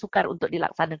sangat sukar untuk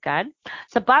dilaksanakan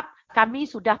sebab kami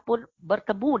sudah pun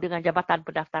bertemu dengan Jabatan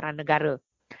Pendaftaran Negara.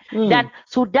 Dan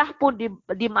sudah pun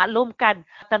dimaklumkan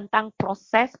tentang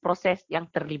proses-proses yang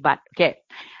terlibat. Okey.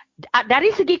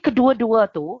 Dari segi kedua-dua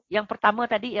tu, yang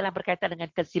pertama tadi ialah berkaitan dengan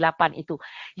kesilapan itu.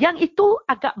 Yang itu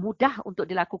agak mudah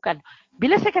untuk dilakukan.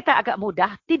 Bila saya kata agak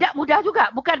mudah, tidak mudah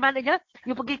juga. Bukan maknanya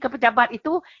you pergi ke pejabat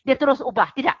itu, dia terus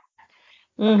ubah. Tidak.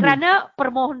 Kerana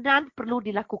permohonan perlu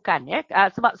dilakukan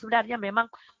sebab sebenarnya memang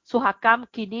Suhakam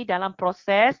kini dalam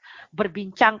proses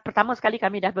berbincang. Pertama sekali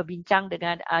kami dah berbincang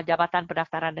dengan Jabatan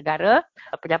Pendaftaran Negara,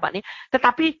 pejabat ni,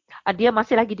 tetapi dia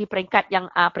masih lagi di peringkat yang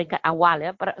peringkat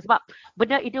awal sebab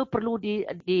benda itu perlu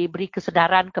diberi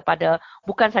kesedaran kepada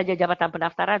bukan saja Jabatan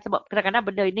Pendaftaran sebab kadang-kadang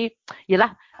benda ini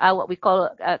ialah what we call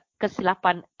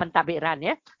kesilapan pentadbiran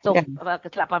So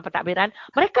kesilapan pentadbiran,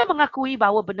 mereka mengakui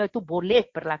bahawa benda itu boleh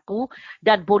berlaku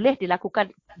dan boleh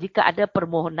dilakukan jika ada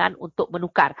permohonan untuk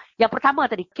menukar. Yang pertama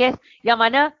tadi kes yang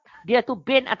mana dia tu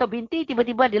bin atau binti,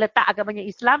 tiba-tiba dia letak agamanya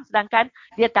Islam sedangkan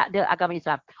dia tak ada agama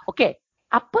Islam. Okey,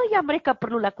 apa yang mereka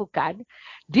perlu lakukan,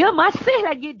 dia masih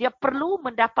lagi dia perlu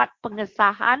mendapat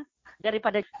pengesahan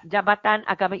daripada Jabatan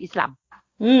Agama Islam.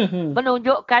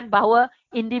 Menunjukkan bahawa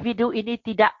individu ini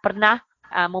tidak pernah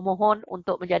memohon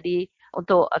untuk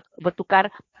bertukar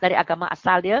dari agama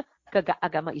asal dia ke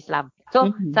agama Islam.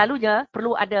 So, selalunya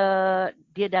perlu ada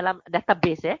dia dalam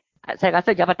database Saya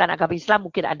rasa Jabatan Agama Islam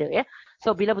mungkin ada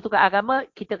So, bila bertukar agama,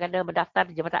 kita kena mendaftar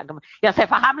di Jabatan Agama. Yang saya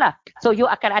fahamlah. So, you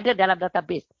akan ada dalam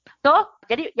database. So,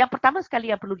 jadi yang pertama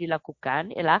sekali yang perlu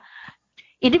dilakukan ialah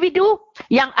individu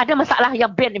yang ada masalah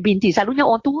yang bin binti. Selalunya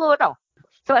orang tua tau.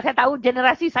 Sebab saya tahu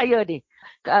generasi saya ni,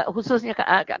 khususnya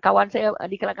kawan saya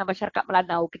di kalangan masyarakat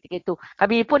Melanau ketika itu,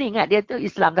 kami pun ingat dia tu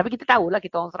Islam. Tapi kita tahulah,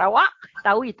 kita orang Sarawak,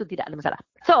 tahu itu tidak ada masalah.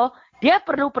 So, dia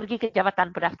perlu pergi ke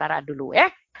Jabatan Pendaftaran dulu.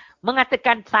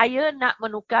 Mengatakan saya nak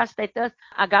menukar status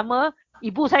agama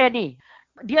ibu saya ni.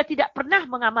 Dia tidak pernah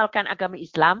mengamalkan agama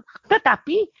Islam,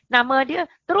 tetapi nama dia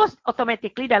terus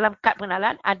automatically dalam kad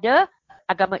pengenalan ada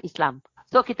agama Islam.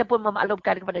 So, kita pun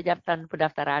memaklumkan kepada Jabatan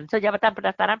Pendaftaran. So, Jabatan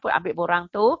Pendaftaran pun ambil borang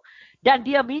tu dan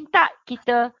dia minta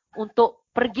kita untuk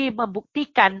pergi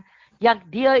membuktikan yang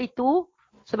dia itu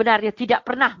sebenarnya tidak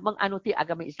pernah menganuti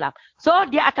agama Islam. So,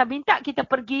 dia akan minta kita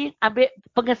pergi ambil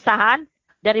pengesahan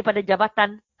daripada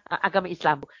Jabatan Agama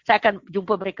Islam. Saya akan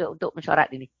jumpa mereka untuk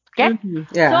mesyuarat ini. Okay?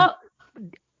 So,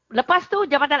 lepas tu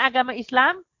Jabatan Agama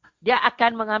Islam dia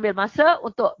akan mengambil masa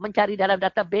untuk mencari dalam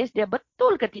database dia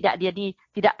betul ke tidak dia ni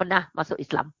tidak pernah masuk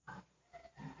Islam.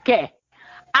 Okey.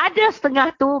 Ada setengah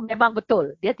tu memang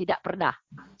betul dia tidak pernah.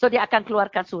 So dia akan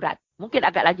keluarkan surat. Mungkin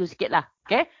agak laju sikitlah.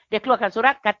 Okey. Dia keluarkan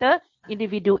surat kata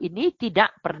individu ini tidak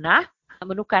pernah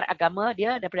menukar agama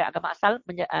dia daripada agama asal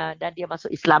dan dia masuk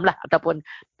Islam lah ataupun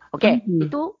okey,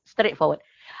 itu straightforward.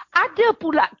 Ada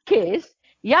pula kes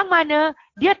yang mana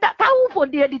dia tak tahu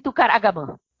pun dia ditukar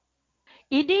agama.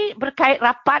 Ini berkait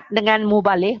rapat dengan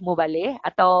mubalih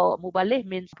atau mubalih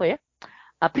means apa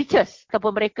preachers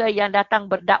ataupun mereka yang datang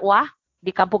berdakwah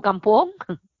di kampung-kampung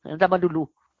zaman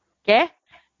dulu. Okay?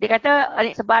 Dia kata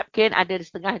sebab mungkin ada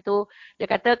setengah itu, dia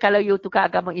kata kalau you tukar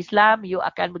agama Islam, you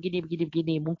akan begini.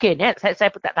 Mungkin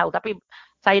saya pun tak tahu tapi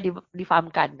saya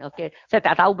difahamkan. Okay? Saya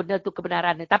tak tahu benda tu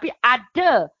kebenarannya. Tapi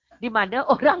ada di mana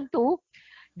orang tu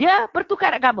dia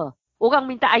bertukar agama. Orang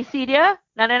minta IC dia,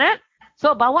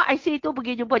 so, bawa IC itu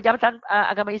pergi jumpa Jabatan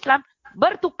Agama Islam,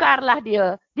 bertukarlah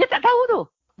dia. Dia tak tahu tu.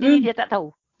 Dia tak tahu.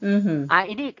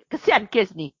 Ini kesian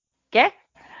kes ni. Okay?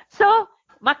 So,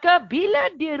 maka bila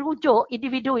dia rujuk,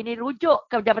 individu ini rujuk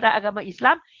ke Jabatan Agama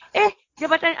Islam,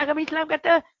 Jabatan Agama Islam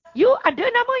kata, you ada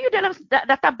nama you dalam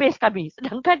database kami.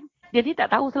 Sedangkan dia ni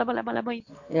tak tahu selama-lama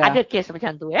itu. Ada kes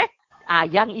macam tu.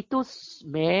 Yang itu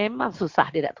memang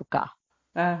susah dia nak tukar.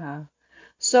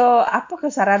 So, apa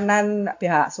kesaranan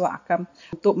pihak Suhakam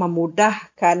untuk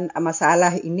memudahkan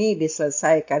masalah ini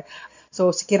diselesaikan? So,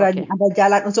 sekiranya ada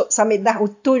jalan untuk Samidah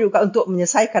utuh juga untuk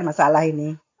menyelesaikan masalah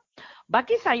ini.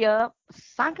 Bagi saya,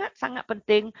 sangat-sangat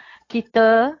penting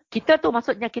kita tu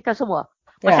maksudnya kita semua.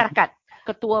 Masyarakat.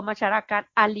 Ketua masyarakat,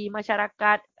 ahli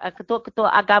masyarakat, ketua-ketua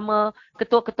agama,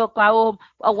 ketua-ketua kaum,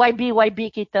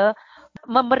 YB kita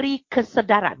memberi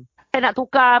kesedaran. Saya nak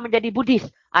tukar menjadi Buddhis.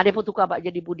 Dia pun tukar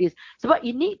jadi Buddhis. Sebab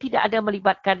ini tidak ada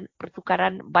melibatkan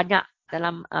pertukaran banyak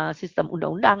dalam sistem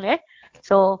undang-undang.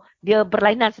 So, dia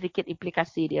berlainan sedikit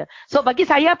implikasi dia. So, bagi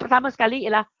saya pertama sekali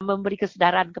ialah memberi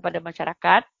kesedaran kepada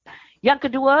masyarakat. Yang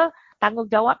kedua,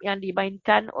 tanggungjawab yang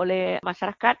dimainkan oleh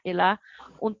masyarakat ialah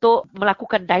untuk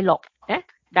melakukan dialog.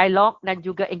 Dialog dan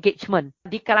juga engagement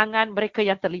di kalangan mereka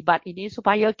yang terlibat ini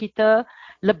supaya kita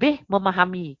lebih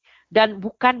memahami dan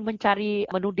bukan mencari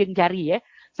menuding jari.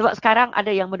 Sebab sekarang ada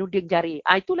yang menuding jari.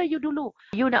 Itulah you dulu.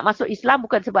 You nak masuk Islam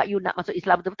bukan sebab you nak masuk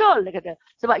Islam betul-betul. Dia kata.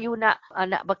 Sebab you nak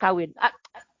berkahwin.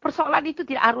 Persoalan itu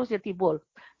tidak harus yang timbul.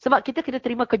 Sebab kita kena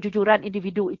terima kejujuran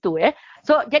individu itu.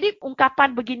 So, jadi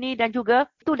ungkapan begini dan juga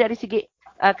itu dari segi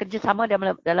kerjasama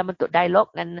dalam bentuk dialog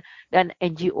dan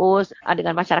NGOs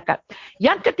dengan masyarakat.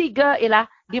 Yang ketiga ialah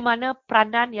di mana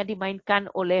peranan yang dimainkan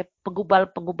oleh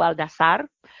penggubal-penggubal dasar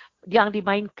yang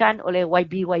dimainkan oleh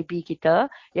YB kita,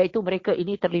 iaitu mereka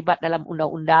ini terlibat dalam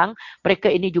undang-undang. Mereka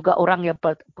ini juga orang yang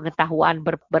pengetahuan,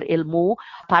 berilmu,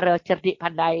 para cerdik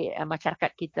pandai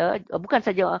masyarakat kita. Bukan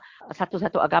saja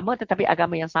satu-satu agama tetapi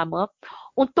agama yang sama.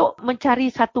 Untuk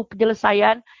mencari satu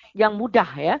penyelesaian yang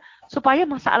mudah supaya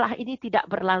masalah ini tidak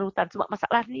berlarutan. Sebab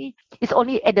masalah ini is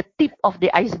only at the tip of the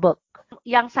iceberg.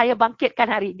 Yang saya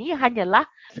bangkitkan hari ini hanyalah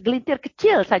segelintir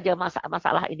kecil saja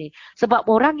masalah ini. Sebab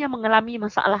orang yang mengalami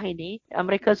masalah ini,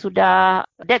 mereka sudah,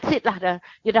 that's it lah.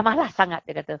 Dia dah malas sangat,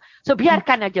 dia kata. So,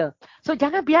 biarkan aja. So,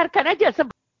 jangan biarkan aja.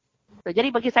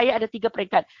 Jadi bagi saya ada 3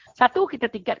 peringkat. Satu, kita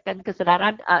tingkatkan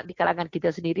kesedaran di kalangan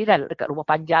kita sendiri dan dekat rumah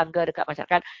panjang ke, dekat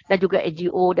masyarakat dan juga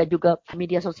NGO dan juga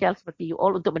media sosial seperti you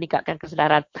all untuk meningkatkan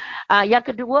kesedaran.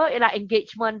 Yang kedua ialah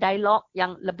engagement, dialog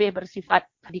yang lebih bersifat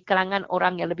di kalangan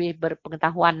orang yang lebih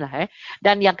berpengetahuan lah.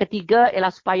 Dan yang ketiga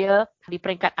ialah supaya di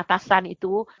peringkat atasan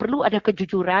itu perlu ada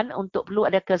kejujuran untuk perlu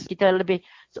ada kita lebih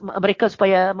mereka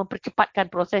supaya mempercepatkan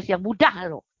proses yang mudah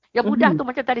loh. Yang mudah tu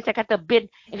macam tadi saya kata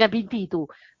bin dengan binti tu.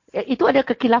 Itu ada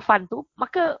kekilafan tu,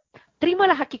 maka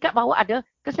terimalah hakikat bahawa ada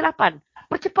kesilapan.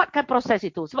 Percepatkan proses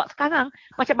itu. Sebab sekarang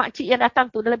macam makcik yang datang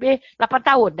tu dah lebih 8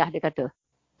 tahun dah dia kata.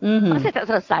 Masih tak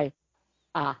selesai.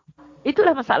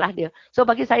 Itulah masalah dia. So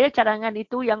bagi saya cadangan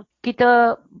itu yang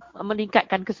kita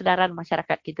meningkatkan kesedaran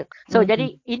masyarakat kita. So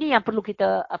jadi ini yang perlu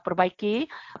kita perbaiki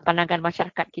pandangan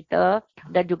masyarakat kita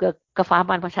dan juga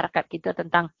kefahaman masyarakat kita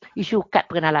tentang isu kad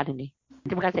pengenalan ini.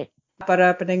 Terima kasih.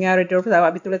 Para pendengar Radio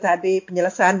Sarawak, itulah tadi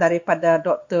penjelasan daripada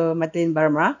Dr. Madlin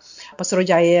Barmra,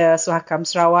 Pesuruhjaya Suhakam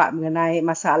Sarawak mengenai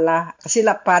masalah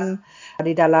kesilapan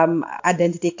di dalam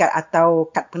identiti kad atau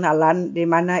kad pengenalan, di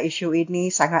mana isu ini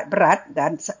sangat berat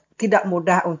dan tidak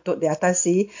mudah untuk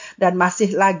diatasi dan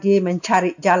masih lagi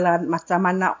mencari jalan macam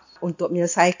mana untuk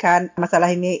menyelesaikan masalah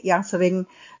ini yang sering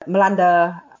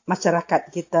melanda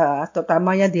masyarakat kita,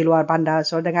 terutamanya di luar bandar.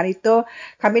 So dengan itu,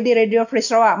 kami di Radio Free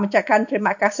Sarawak mengucapkan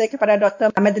terima kasih kepada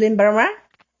Dr. Madlin Barmra.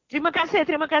 Terima kasih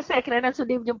kerana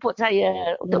sudi menjemput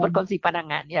saya untuk berkongsi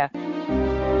pandangan. Ya.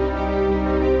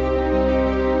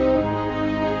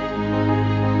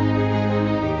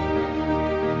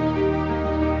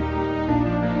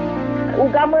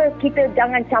 Agama kita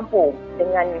jangan campur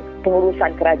dengan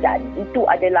pengurusan kerajaan. Itu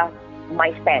adalah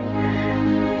my stand.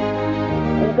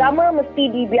 Agama mesti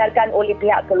dibiarkan oleh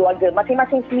pihak keluarga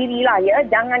masing-masing sendirilah, ya.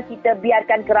 Jangan kita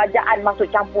biarkan kerajaan masuk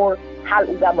campur hal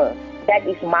agama. That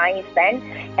is my stand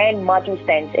and Maju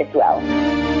stands as well.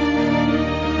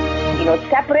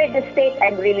 Separate the state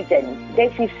and religion.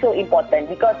 This is so important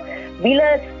because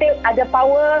bila state ada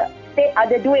power, state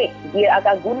ada duit, dia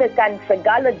akan gunakan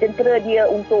segala jentera dia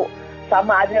untuk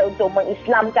sama ada untuk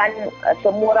mengislamkan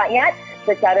semua rakyat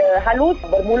secara halus,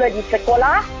 bermula di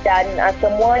sekolah dan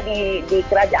semua di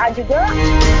kerajaan juga.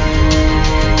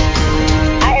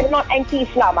 I am not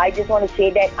anti-Islam. I just want to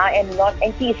say that I am not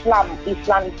anti-Islam.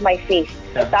 Islam is my faith.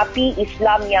 Tetapi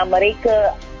Islam yang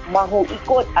mereka mahu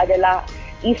ikut adalah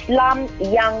Islam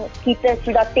yang kita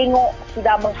sudah tengok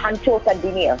sudah menghancurkan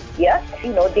dunia. Yeah?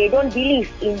 They don't believe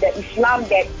in the Islam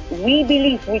that we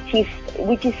believe, which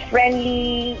is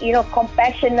friendly,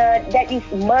 compassionate, that is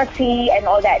mercy and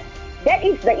all that. That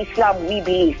is the Islam we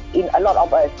believe in, a lot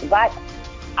of us. But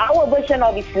our version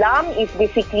of Islam is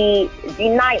basically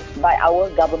denied by our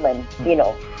government.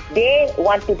 They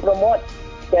want to promote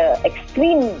the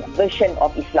extreme version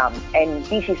of Islam, and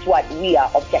this is what we are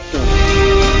objecting.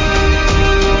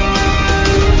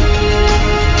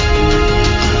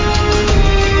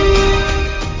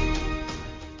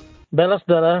 Baiklah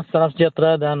saudara, salam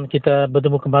sejahtera dan kita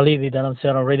bertemu kembali di dalam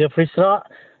siaran Radio Free Sarawak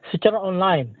secara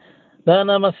online.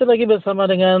 Dan masih lagi bersama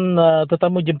dengan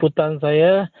tetamu jemputan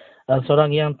saya,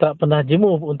 seorang yang tak pernah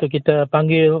jemu untuk kita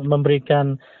panggil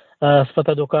memberikan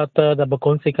sepatah dua kata dan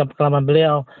berkongsikan pengalaman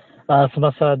beliau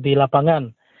semasa di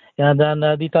lapangan. Dan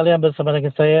di talian bersama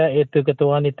dengan saya iaitu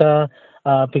Ketua Wanita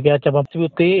PKR Cabang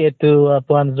Sebuti iaitu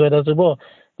Puan Zuhaida Subuh.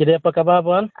 Jadi apa khabar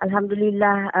Puan?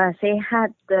 Alhamdulillah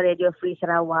sehat ke Radio Free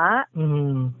Sarawak.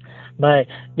 Baik.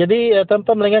 Jadi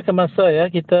tanpa melengahkan masa ya,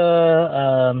 kita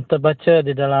terbaca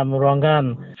di dalam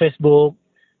ruangan Facebook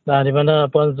dan di mana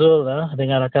Puan Zul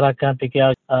dengan rakan-rakan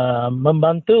PKR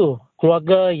membantu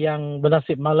keluarga yang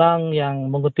bernasib malang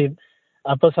yang mengutip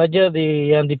apa saja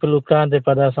yang diperlukan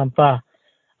daripada sampah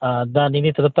dan ini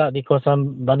terletak di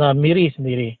kawasan Bandar Miri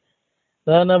sendiri.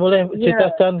 Dan boleh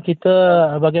ceritakan kita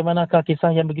bagaimanakah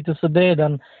kisah yang begitu sedih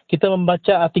dan kita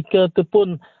membaca artikel itu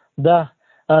pun dah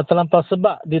terlampau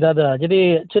sebab di dada.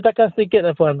 Jadi ceritakan sedikit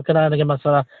Puan berkenaan dengan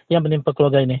masalah yang menimpa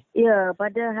keluarga ini. Ya,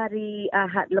 pada hari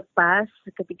Ahad lepas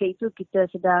ketika itu kita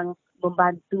sedang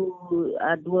membantu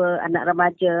dua anak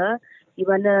remaja di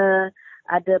mana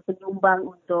ada penyumbang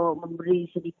untuk memberi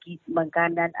sedikit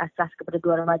makanan asas kepada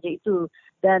dua remaja itu.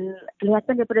 Dan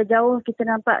kelihatan daripada jauh kita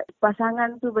nampak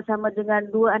pasangan tu bersama dengan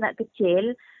dua anak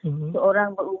kecil.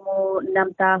 Seorang berumur 6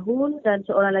 tahun dan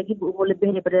seorang lagi berumur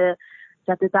lebih daripada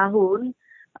 1 tahun.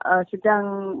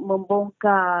 Sedang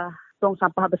membongkar tong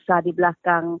sampah besar di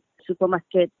belakang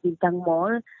supermarket Bintang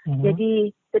Mall.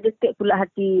 Jadi terdetik pula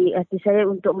hati saya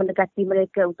untuk mendekati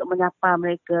mereka, untuk menyapa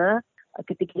mereka.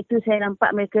 Ketika itu saya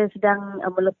nampak mereka sedang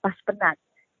melepas penat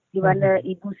di mana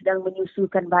ibu sedang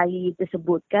menyusukan bayi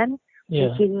tersebut kan.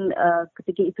 Mungkin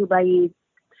ketika itu bayi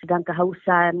sedang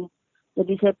kehausan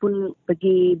Jadi saya pun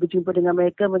pergi berjumpa dengan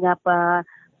mereka, menyapa,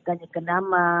 tanyakan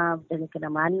nama, tanyakan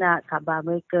nama anak, khabar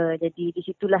mereka. Jadi di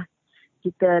situlah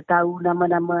kita tahu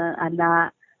nama-nama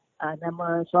anak,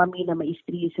 nama suami, nama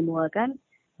isteri semua kan.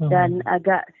 Dan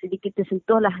agak sedikit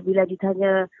tersentuh lah bila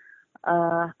ditanya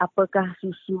apakah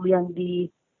susu yang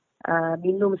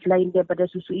minum selain daripada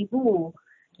susu ibu.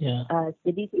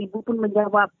 Jadi ibu pun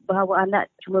menjawab bahawa anak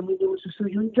cuma minum susu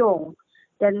junjung.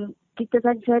 Dan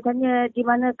saya tanya di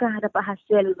manakah dapat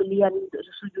hasil belian untuk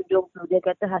susu junjung tu. Dia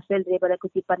kata hasil daripada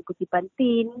kutipan-kutipan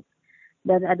tin.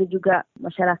 Dan ada juga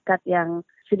masyarakat yang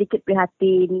sedikit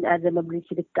prihatin, ada memberi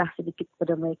sedekah sedikit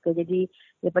kepada mereka. Jadi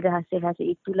daripada hasil-hasil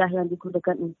itulah yang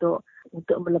digunakan untuk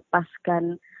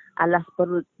melepaskan alas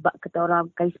perut. Kata orang,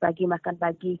 kais pagi makan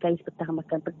pagi, kais petang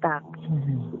makan petang.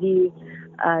 Jadi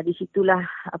di situlah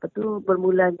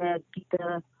bermulanya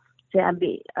saya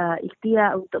ambil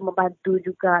ikhtiar untuk membantu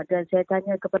juga. Dan saya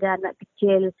tanya kepada anak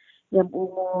kecil yang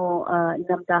berumur 6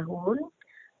 tahun,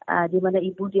 di mana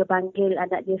ibu dia panggil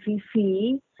anak dia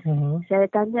Fifi. Saya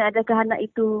tanya adakah anak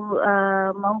itu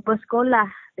mau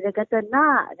bersekolah. Dia kata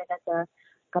nak. Dia kata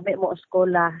kami mau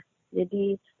sekolah.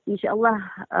 Jadi insyaAllah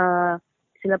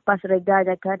selepas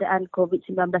redanya keadaan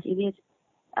COVID-19 ini,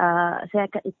 saya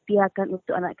akan ikhtiarkan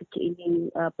untuk anak kecil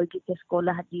ini pergi ke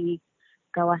sekolah di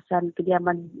kawasan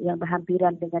kediaman yang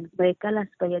berhampiran dengan mereka lah,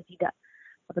 supaya tidak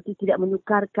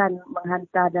menyukarkan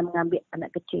menghantar dan mengambil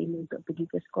anak kecil ini untuk pergi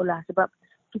ke sekolah. Sebab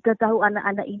kita tahu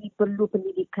anak-anak ini perlu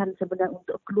pendidikan sebenarnya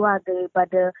untuk keluar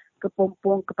daripada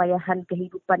kepompong kepayahan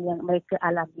kehidupan yang mereka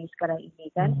alami sekarang ini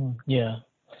kan.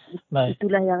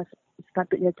 Itulah yang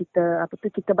sepatutnya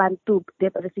kita bantu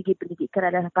daripada segi pendidikan,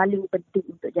 adalah paling penting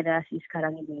untuk generasi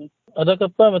sekarang ini.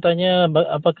 Adakah Pak bertanya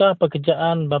apakah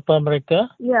pekerjaan bapa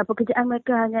mereka? Ya, pekerjaan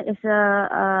mereka hanya as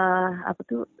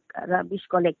rubbish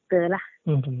collector lah.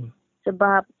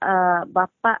 Sebab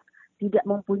bapa tidak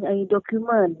mempunyai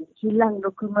dokumen, hilang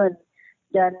dokumen,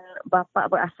 dan bapa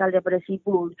berasal daripada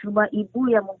Sibu. Cuma ibu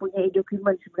yang mempunyai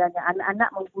dokumen sebenarnya. Anak-anak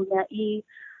mempunyai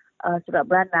surat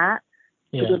beranak.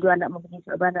 Kedua-dua anak mempunyai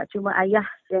surat beranak. Cuma ayah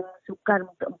yang sukar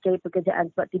untuk mencari pekerjaan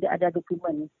sebab tidak ada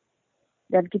dokumen.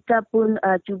 Dan kita pun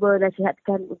cuba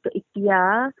nasihatkan untuk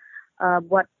ikhtiar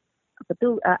buat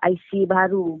IC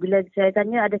baru. Bila saya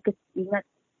tanya ada ingat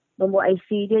nombor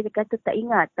IC dia kata tak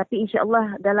ingat. Tapi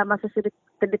insyaAllah dalam masa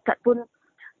terdekat pun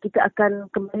kita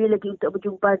akan kembali lagi untuk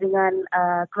berjumpa dengan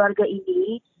keluarga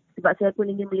ini. Sebab saya pun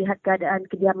ingin melihat keadaan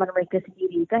kediaman mereka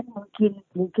sendiri kan.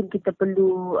 Mungkin kita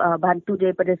perlu bantu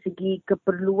daripada segi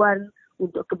keperluan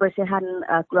untuk kebersihan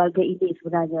keluarga ini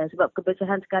sebenarnya. Sebab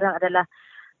kebersihan sekarang adalah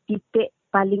titik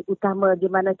paling utama di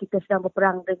mana kita sedang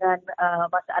berperang dengan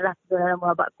masalah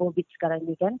wabak COVID sekarang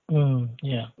ini kan.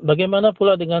 Bagaimana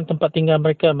pula dengan tempat tinggal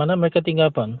mereka? Mana mereka tinggal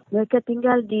Pan? Mereka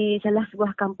tinggal di salah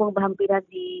sebuah kampung berhampiran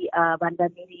di Bandar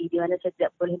Miri, di mana saya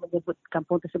tidak boleh menyebut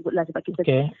kampung tersebut lah sebab kita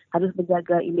harus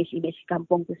menjaga imej-imej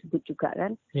kampung tersebut juga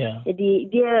kan.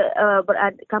 Jadi dia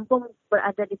kampung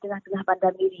berada di tengah-tengah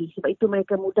Bandar Miri, sebab itu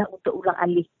mereka mudah untuk ulang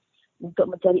alih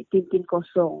untuk mencari tin-tin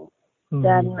kosong.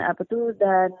 Dan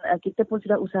kita pun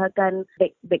sudah usahakan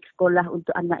beg sekolah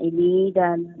untuk anak ini,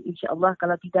 dan insya-Allah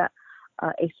kalau tidak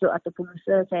esok ataupun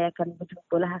lusa saya akan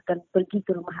akan pergi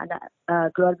ke rumah anak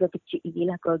keluarga kecil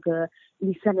inilah, keluarga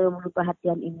insan yang memerlukan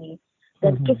perhatian ini.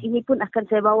 Dan kes ini pun akan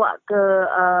saya bawa ke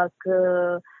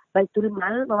Baitul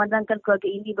Mal, memandangkan keluarga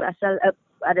ini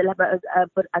adalah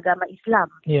beragama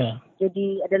Islam.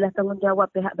 Jadi adalah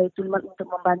tanggungjawab pihak Baitul Mal untuk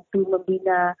membantu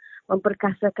membina,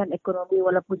 memperkasakan ekonomi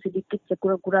walaupun sedikit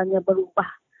sekurang-kurangnya berubah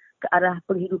ke arah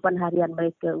penghidupan harian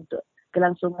mereka untuk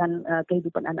kelangsungan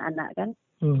kehidupan anak-anak kan.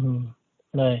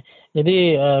 Baik.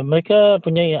 Jadi mereka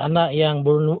punya anak yang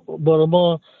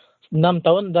berumur 6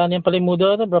 tahun dan yang paling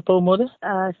muda tu berapa umur dia?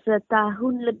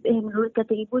 Setahun lebih, menurut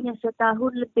kata ibunya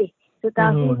setahun lebih.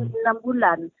 Setahun 6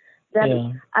 bulan.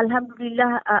 Dan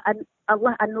alhamdulillah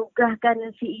Allah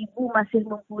anugerahkan si ibu masih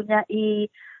mempunyai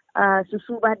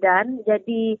susu badan,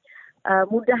 jadi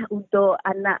mudah untuk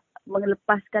anak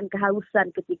melepaskan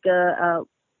kehausan ketika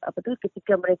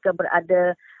ketika mereka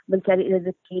berada mencari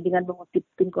rezeki dengan mengutip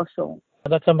tin kosong.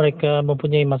 Adakah mereka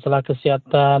mempunyai masalah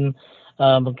kesihatan,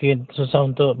 mungkin susah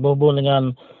untuk berhubung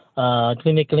dengan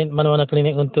klinik-klinik, mana-mana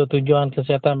klinik untuk tujuan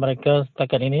kesihatan mereka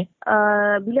setakat ini?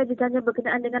 Bila ditanya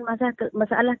berkenaan dengan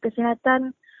masalah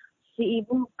kesihatan, si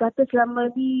ibu kata selama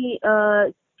ini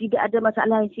tidak ada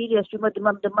masalah yang serius, cuma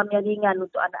demam-demam yang ringan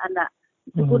untuk anak-anak.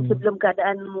 Itu pun sebelum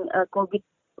keadaan COVID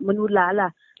menular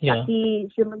lah. Tapi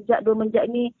semenjak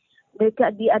ni mereka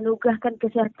dianugerahkan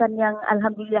kesihatan yang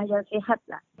alhamdulillah yang sihat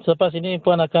lah. Selepas ini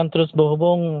Puan akan terus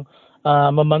berhubung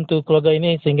membantu keluarga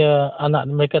ini sehingga anak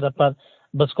mereka dapat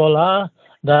bersekolah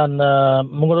dan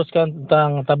menguruskan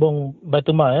tentang tabung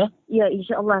Baitul Mal, ya? Ya,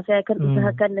 insya-Allah saya akan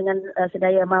usahakan dengan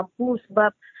sedaya mampu sebab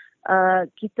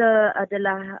kita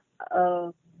adalah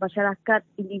masyarakat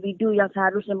individu yang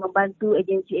seharusnya membantu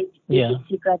agensi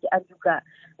kerajaan juga.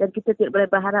 Dan kita tidak boleh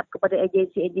berharap kepada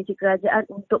agensi kerajaan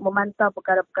untuk memantau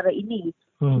perkara-perkara ini.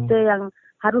 Kita yang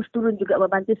harus turun juga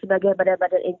membantu sebagai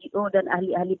badan-badan NGO dan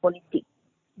ahli-ahli politik.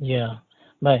 Ya,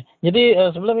 baik. Jadi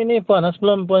sebelum ini Puan,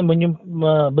 sebelum Puan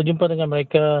berjumpa dengan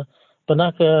mereka,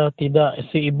 pernah ke tidak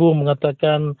si ibu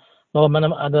mengatakan bahawa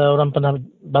mana ada orang pernah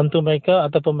bantu mereka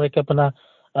ataupun mereka pernah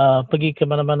pergi ke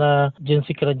mana-mana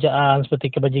agensi kerajaan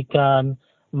seperti kebajikan,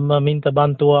 meminta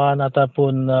bantuan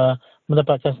ataupun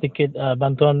mendapatkan sedikit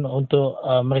bantuan untuk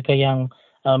mereka yang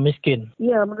miskin?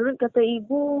 Ya, menurut kata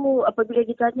ibu, apabila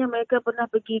ditanya mereka pernah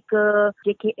pergi ke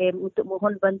JKM untuk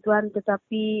mohon bantuan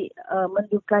tetapi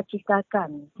menduka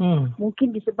citakan.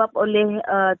 Mungkin disebab oleh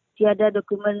tiada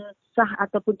dokumen sah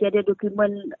ataupun tiada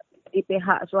dokumen di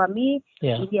pihak suami.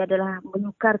 Ini adalah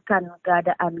menukarkan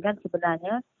keadaan kan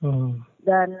sebenarnya.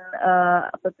 Dan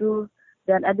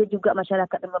dan ada juga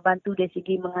masyarakat yang membantu dari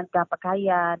segi menghantar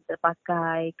pakaian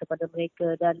terpakai kepada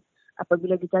mereka. Dan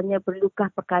apabila ditanya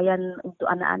perlukah pakaian untuk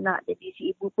anak-anak, jadi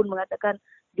si ibu pun mengatakan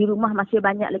di rumah masih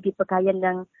banyak lagi pakaian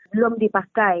yang belum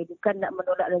dipakai. Bukan nak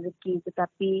menolak rezeki,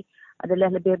 tetapi adalah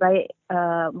lebih baik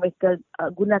mereka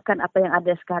gunakan apa yang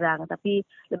ada sekarang. Tapi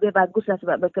lebih baguslah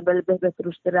sebab mereka lebih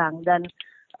berterus terang. Dan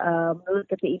menurut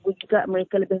kata ibu juga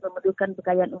mereka lebih memerlukan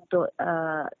pakaian untuk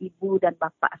ibu dan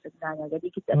bapa sebenarnya. Jadi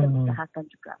kita akan usahakan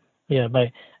juga. Ya,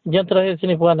 baik. Yang terakhir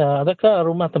sini Puan, adakah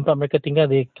rumah tempat mereka tinggal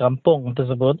di kampung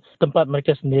tersebut tempat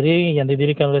mereka sendiri yang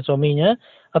didirikan oleh suaminya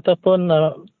ataupun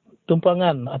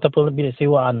tumpangan ataupun bilik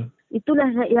sewaan?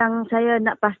 Itulah yang saya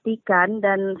nak pastikan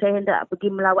dan saya hendak pergi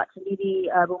melawat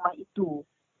sendiri rumah itu.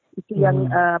 Itu yang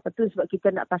sebab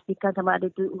kita nak pastikan sama ada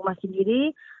itu rumah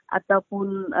sendiri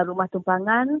ataupun rumah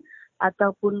tumpangan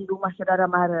ataupun rumah saudara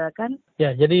mara kan.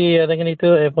 Ya, jadi dengan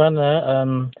itu Puan,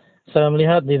 saya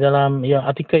melihat di dalam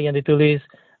artikel yang ditulis,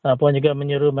 Puan juga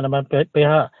menyeru mana-mana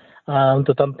pihak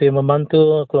untuk tampil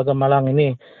membantu keluarga Malang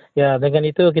ini. Ya, dengan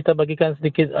itu kita bagikan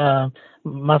sedikit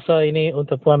masa ini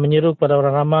untuk Puan menyeru kepada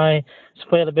orang ramai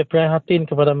supaya lebih prihatin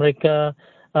kepada mereka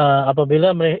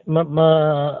apabila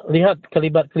melihat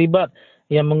kelibat-kelibat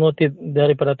yang mengutip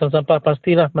daripada tong sampah.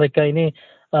 Pastilah mereka ini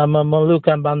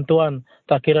memerlukan bantuan,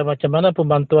 tak kira macam mana pun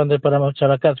bantuan daripada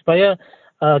masyarakat supaya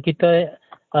kita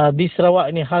di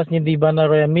Sarawak ini khasnya di Bandar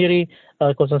Raya Miri,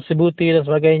 kawasan Sibuti dan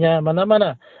sebagainya,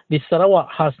 mana-mana di Sarawak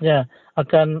khasnya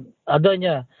akan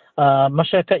adanya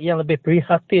masyarakat yang lebih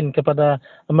prihatin kepada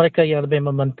mereka yang lebih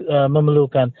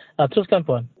memerlukan. Teruskan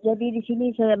Puan. Jadi di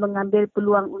sini saya mengambil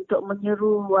peluang untuk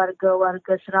menyeru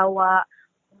warga-warga Sarawak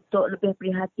untuk lebih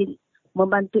prihatin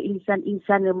membantu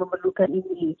insan-insan yang memerlukan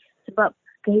ini. Sebab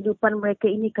kehidupan mereka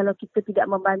ini kalau kita tidak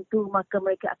membantu maka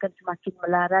mereka akan semakin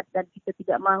melarat dan kita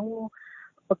tidak mahu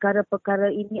perkara-perkara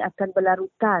ini akan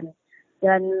berlarutan.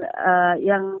 Dan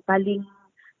yang paling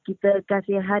kita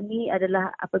kasihani adalah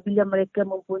apabila mereka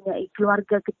mempunyai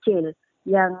keluarga kecil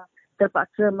yang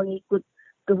terpaksa mengikut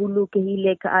ke hulu ke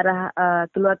hilir ke arah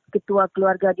ketua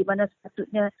keluarga di mana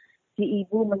sepatutnya si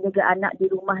ibu menjaga anak di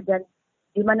rumah dan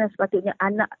di mana sepatutnya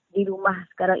anak di rumah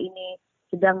sekarang ini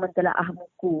sedang mentelaah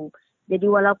buku. Jadi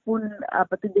walaupun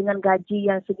dengan gaji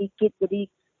yang sedikit, jadi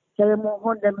saya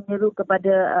mohon dan menyeru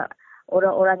kepada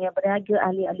orang-orang yang berniaga,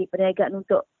 ahli-ahli perniagaan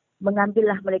untuk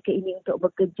mengambillah mereka ini untuk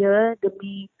bekerja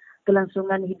demi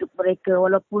kelangsungan hidup mereka.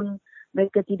 Walaupun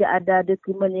mereka tidak ada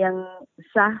dokumen yang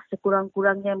sah,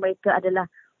 sekurang-kurangnya mereka adalah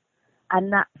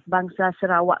anak bangsa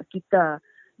Sarawak kita.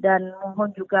 Dan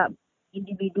mohon juga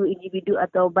individu-individu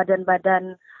atau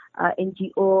badan-badan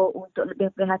NGO untuk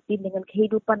lebih prihatin dengan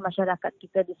kehidupan masyarakat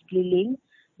kita di sekeliling,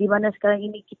 di mana sekarang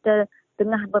ini kita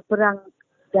tengah berperang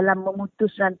dalam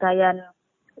memutus rantaian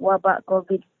wabak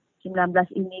COVID-19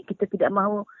 ini. Kita tidak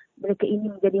mahu mereka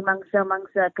ini menjadi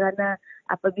mangsa-mangsa kerana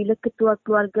apabila ketua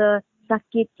keluarga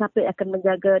sakit, siapa yang akan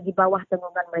menjaga di bawah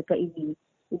tanggungan mereka ini.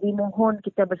 Jadi mohon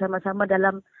kita bersama-sama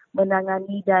dalam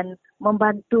menangani dan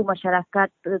membantu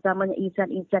masyarakat, terutamanya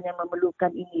insan-insan yang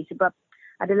memerlukan ini. Sebab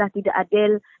adalah tidak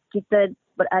adil kita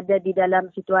berada di dalam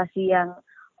situasi yang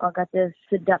orang kata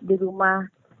sedap di rumah,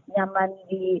 nyaman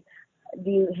di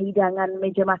hidangan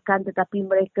meja makan, tetapi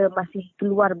mereka masih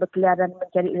keluar berkeliaran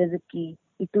mencari rezeki.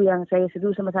 Itu yang saya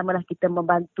seru sama-samalah kita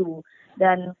membantu.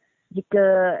 Dan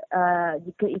jika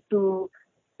itu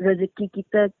rezeki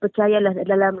kita, percayalah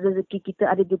dalam rezeki kita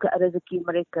ada juga rezeki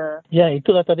mereka. Ya,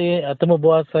 itulah tadi temu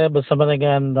bual saya bersama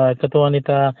dengan Ketua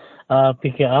Wanita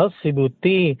PKR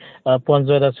Sibuti, Puan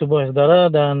Zuhaida Subuh, saudara.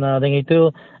 Dan dengan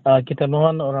itu kita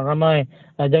mohon orang ramai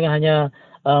jangan hanya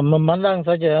memandang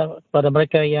saja pada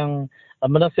mereka yang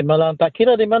menasib malam, tak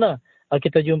kira di mana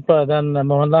kita jumpa, dan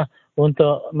mohonlah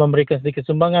untuk memberikan sedikit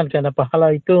sumbangan, kerana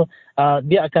pahala itu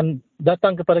dia akan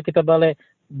datang kepada kita balik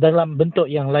dalam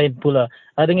bentuk yang lain pula.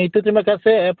 Dengan itu, terima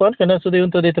kasih Puan kerana sudi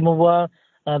untuk ditemu bual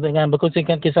dengan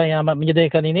berkongsikan kisah yang amat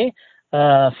menyedihkan ini.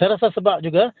 Saya rasa sebab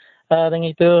juga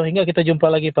dengan itu, hingga kita jumpa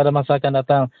lagi pada masa akan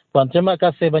datang. Puan, terima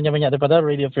kasih banyak-banyak daripada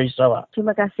Radio Free Sarawak.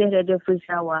 Terima kasih Radio Free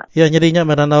Sarawak. Ya, nyerinya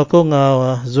meranau ko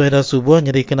ngau Zuhaira Subuh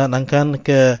nyeri kena nangkan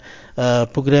ke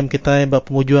program kita bab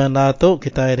pengujuan tu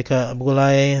kita dekat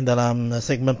bergulai dalam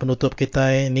segmen penutup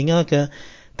kita ningal ke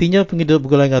tinjau penghidup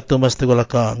bergulai ngatu mas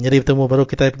tegolaka. Nyeri bertemu baru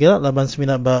kita pergi laban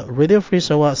seminat bab Radio Free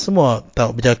Sarawak semua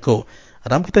tak berjaku.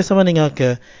 Adam kita sama ningal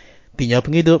ke tinjau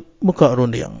penghidup muka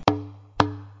rundiang.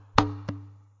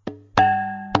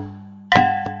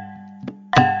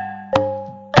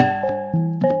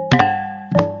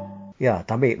 Ya,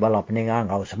 tapi bala peningang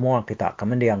kau semua kita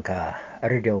kemendiang ke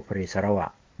Radio Free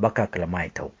Sarawak bakal kelemah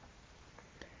itu.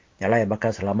 Nyalai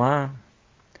bakal selama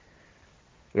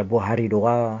lebuh hari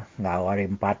 2 ngau hari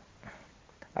 4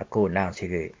 aku nang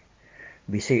sigi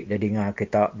bisik dari ngah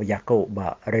kita berjaku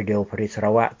ba Radio Free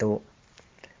Sarawak tu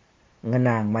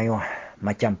ngenang mayuh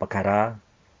macam perkara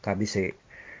ka bisik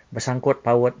bersangkut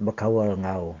paut berkawal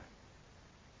ngau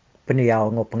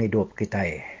peniau ngau penghidup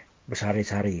kita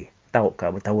bersari-sari tahu ke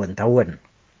bertahun-tahun.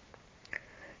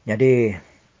 Jadi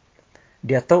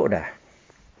dia tahu dah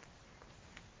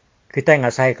kita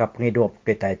ngasai ke penghidup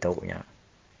kita itu nya.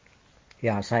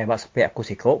 Ya saya bak sepek aku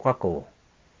sikok aku.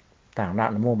 Tang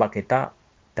nak nemu bak kita,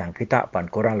 tang kita pan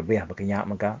kurang lebih berkenyak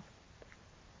maka.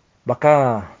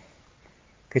 Baka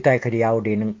kita kediau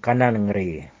di kanan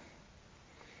negeri.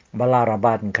 Bala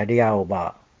rabat kediau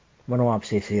ba menua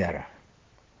pesisir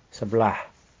sebelah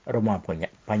rumah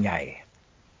Panjai.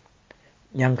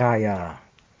 Yang kaya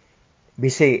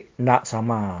bisik nak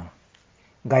sama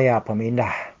gaya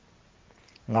pemindah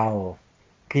ngau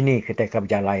kini kita ke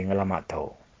berjalai ngelamat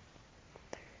tu.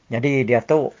 Jadi dia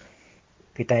tu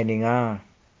kita ini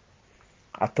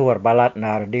atur balat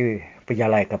nar di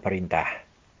berjalai ke perintah.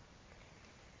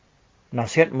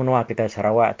 Nasihat menua kita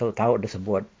Sarawak tu tahu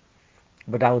disebut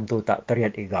berdaun tu tak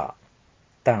teriat iga.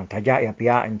 Tang tajak ya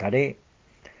pihak yang tadi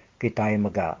kita yang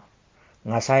mega.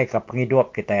 Ngasai ke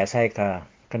penghidup kita asai ke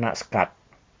kena sekat.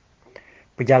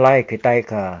 Pejalai kita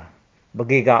ke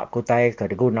begigak kutai ke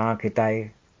guna kita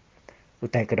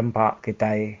utai ke dempak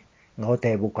kita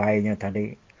ngote bukainya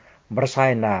tadi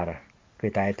bersainar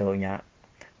kita itu nya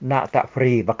nak tak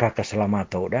free bakal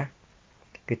keselamatan dah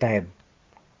kita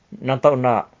nak tahu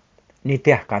nak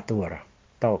nitiah katur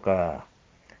tahu ke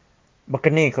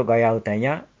bekeni ke gaya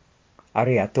utainya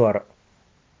ari atur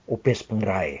upis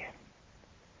pengrai.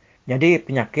 Jadi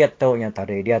penyakit tu nya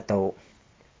tadi dia tahu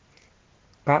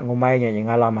kak ngumainya yang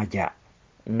ngalam aja.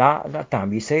 Nak datang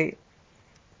bisik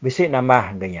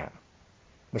nambah ganya.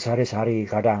 Bersari-sari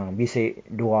kadang bisik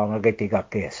 2 ngagai 3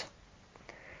 kes.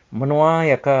 Menua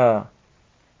ya ke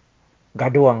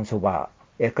gaduang suba,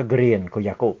 ya ke green ku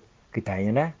Yakub kita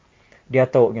nya dia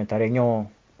tahu nya tadi nyo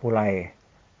pulai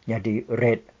jadi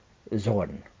red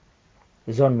zone.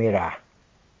 Zone merah.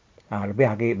 Lebih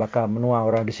lagi bakal menua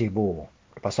orang di Sibu.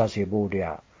 Pasar Sibu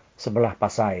dia sebelah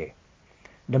pasai.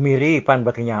 Demiri pan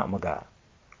berkenyak mega.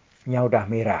 Nya udah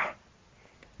merah.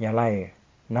 Nyalai.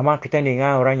 Nama kita ni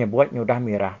orang nyebut nya udah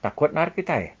merah. Takut nar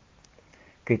kita.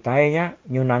 Kita nya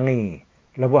nyunangi.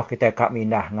 Lebuh kita kak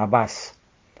mindah ngabas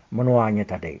menuanya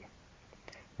tadi.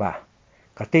 Bah.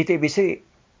 Katitik bisik.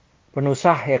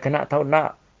 Penusah ya kena tahu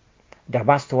nak. Dah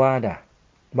bas tua dah.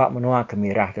 Bak menua ke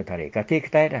merah tu tadi.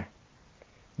 Katitik kita dah.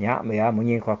 Nyak ya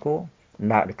munyi aku.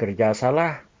 Nak dikerja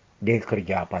salah, dia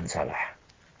kerja pan salah.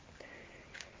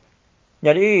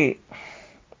 Jadi,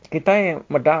 kita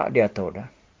medak dia tu dah.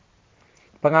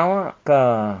 Pengawal ke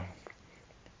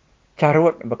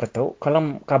carut beketu,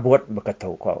 kalau kabut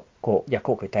beketu, kok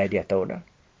jakuk kita dia tu dah.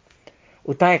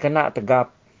 Utai kena tegap,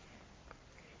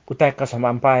 utai ke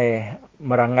semampai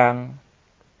meranggang,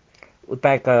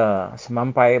 utai ke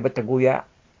semampai berteguyak,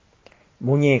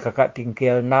 munyi kakak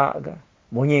tingkil nak ke,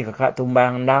 munyi kakak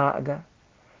tumbang nak ke.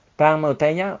 Tang mau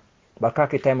tanya, bakal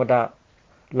kita muda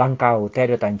langkau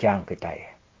tiada tanjang kita.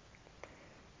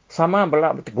 Sama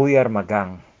belak berteguyar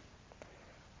magang.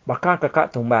 Bakal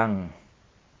kakak tumbang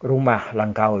rumah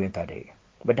langkau yang tadi.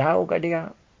 Berdau kat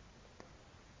dia.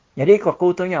 Jadi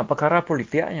aku tanya perkara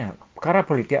politiknya. Perkara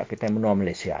politik kita menua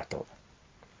Malaysia tu.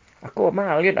 Aku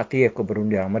memang lihat hati aku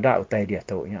berundiang. Medak utai dia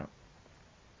tu.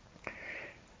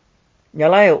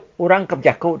 Nyalai orang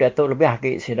kebijaku dia tu lebih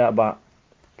hakik sidak bak.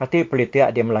 Pati politik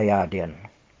dia Melaya dia.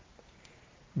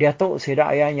 Dia tu sidak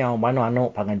ayahnya mana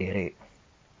anu pangan diri.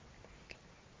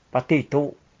 parti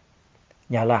itu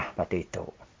nyalah parti itu.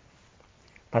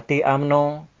 Parti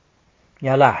UMNO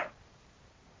nyalah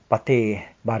parti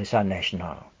Barisan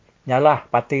Nasional. Nyalah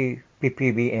parti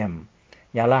PPBM.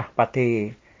 Nyalah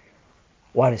parti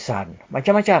Warisan.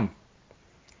 Macam-macam.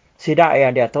 Sidak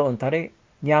yang dia tahu tadi,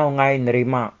 nyau ngai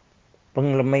nerima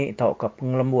pengelemi atau ke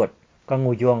pengelembut,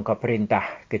 kengujung ke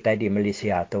perintah kita di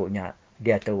Malaysia tu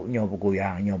dia tahu nyau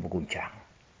bergoyang, nyau berguncang.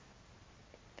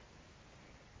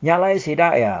 Nyalai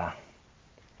sidak ya,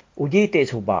 uji tak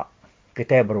subak,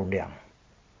 kita berundang.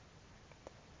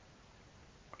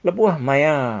 Lebuh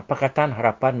maya Pakatan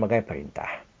Harapan bagai perintah.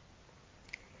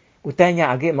 Utainya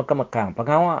agi mekang-mekang,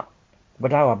 pengawak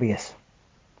berdawa habis.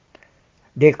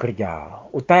 Dia kerja.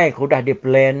 Utai sudah di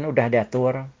plan, sudah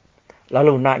diatur.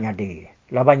 Lalu nak nyadi.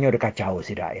 Labannya udah kacau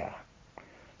sidak ya.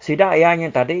 Sidak ya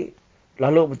yang tadi,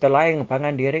 lalu bertelaing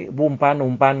pangan diri, umpan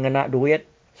ngena duit,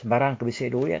 sembarang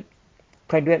kebisik duit.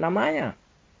 Bukan duit namanya.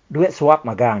 Duit suap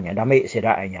magangnya, damik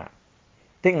sidaknya.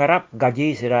 Tik ngarap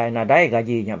gaji sirai nadai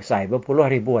gajinya besar berpuluh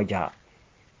ribu aja.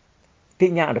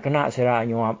 Tiknya ada kena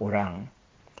sirai nyuap orang.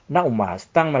 Nak umas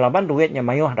tang melaban duitnya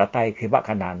mayuh datai kibak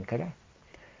kanan kada.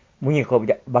 Munyi ko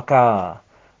bakal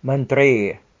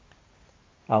menteri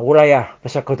wilayah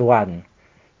persekutuan.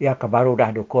 Ya kebaru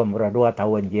dah dukung berapa 2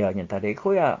 tahun dia nya tadi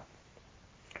ko ya.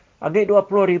 Agi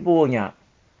 20,000 nya.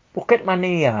 Pocket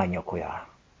money ya nya ko ya.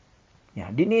 Ya,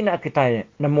 dini nak kita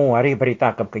nemu hari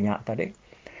berita kekenyak tadi.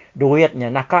 Duitnya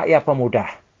nakak ya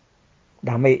pemudah.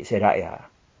 Damik sidak ya.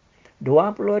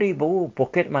 20,000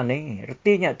 pocket money.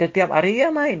 Artinya setiap hari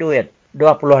ya mai duit.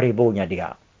 20,000 nya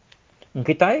dia.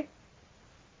 Kita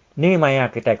ni maya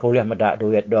kita kuliah medak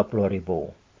duit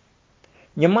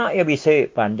 20,000. Nyemak ya bisa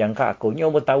panjang ka aku.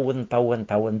 Nyo bertahun-tahun.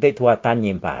 Nanti tua tan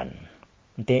nyimpan.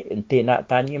 Nanti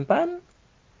nak tan nyimpan.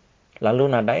 Lalu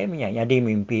nadai jadi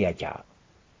mimpi aja.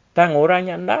 Tang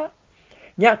orangnya ndak.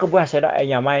 Nyak kebuah sedak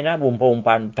yang mainnya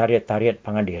umpan tariat-tariat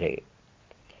pangandiri.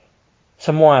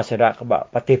 Semua sedak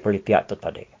kebak pati pelitiak tu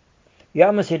tadi.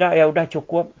 Ya mesidak ya udah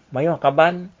cukup. Mayuh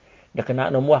kaban. Dia kena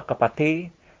numuah ke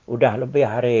pati. Udah lebih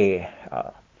hari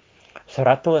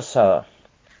 113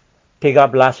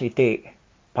 itik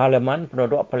parlimen,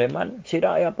 penduduk parlimen.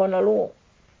 Sidak ya pun lalu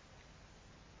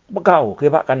begau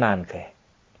kebak kanan ke.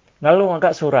 Lalu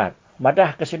agak surat.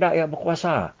 Madah ke sidak ya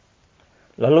berkuasa.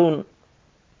 Lalu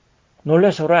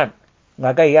nulis surat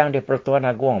ngagai yang di Pertuan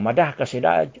Agung. Madah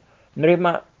kesidak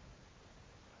nerima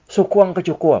sukuang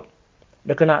kecukup.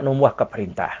 Dia kena numuah ke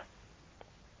perintah.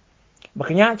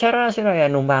 Makanya cara saya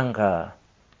numbang ke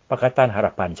Pakatan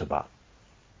Harapan sebab.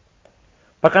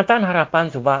 Pakatan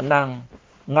Harapan sebab nang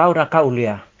ngau raka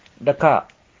uliah. Dekat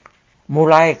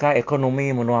mulai ke ekonomi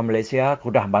menua Malaysia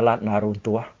kudah balat na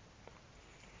runtuh.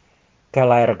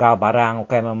 Kelai rega barang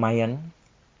ukai memayan.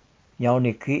 Nyau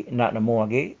niki nak nemu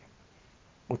lagi.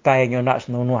 Utai nyo nak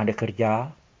senunuh ada kerja.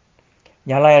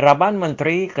 Nyalai raban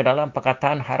menteri ke dalam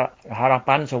Pakatan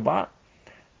Harapan subak.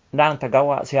 Dan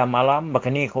tergawak siang malam.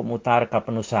 Bekini kuk mutar ke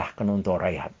penusah kenuntur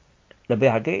rakyat. Lebih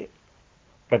lagi.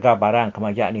 Rega barang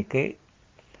kemajak niki.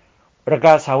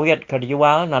 Rega sawit ke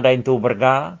dijual. Nada itu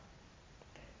berga.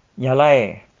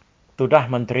 Nyalai.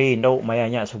 Tudah menteri nduk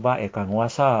mayanya subak. Eka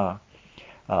nguasa.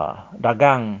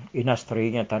 Dagang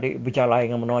industrinya tadi.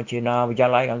 Berjalai dengan menua Cina.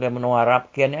 Berjalai dengan menua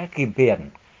Arab. Kiannya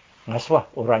kibian. Ngaswah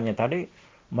orangnya tadi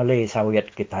Malay sawit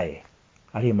kita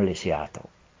hari Malaysia tu.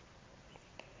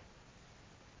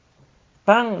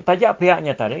 Tang tajak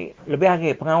pihaknya tadi lebih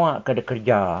lagi pengawal ke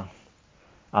kerja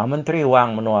Menteri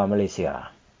Wang menua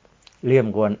Malaysia Lim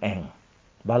Guan Eng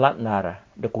balat nar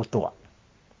de kutuk.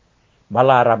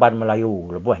 Bala Raban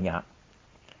Melayu lebuhnya.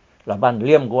 Laban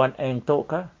Lim Guan Eng tu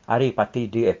ke hari parti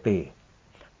DAP.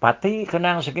 Parti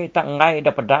kenang segi tak ngai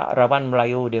dapat Raban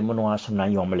Melayu di menua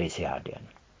Semenanjung Malaysia dia.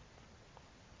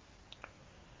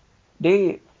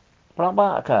 Di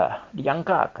pelabak ke,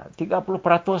 diangkat ke,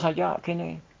 30% saja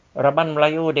kini. Raban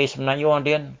Melayu di Semenanjung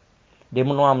dia, di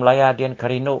menua Melaya dia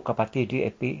kerinduk ke parti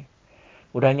DAP.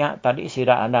 Udahnya tadi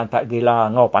sidak anda tak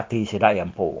gila ngau parti sidak yang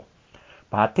po.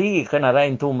 Parti kena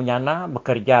lain tu menyana,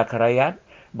 bekerja ke rakyat,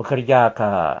 bekerja ke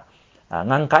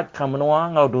ngangkat ke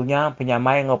menua, ngau dunia,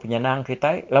 penyamai, ngau penyenang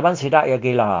kita. Laban sidak ya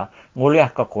gila,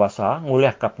 nguliah ke kuasa,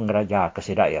 nguliah ke pengeraja ke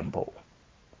sidak yang po.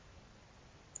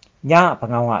 Nya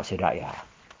pengawak sedaya.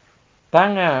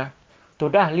 Tang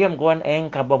tudah Lim Guan Eng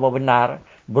ka baba benar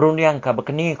berundang ka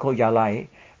bekeni ko jalai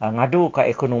ngadu ka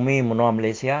ekonomi menua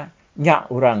Malaysia nya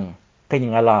orang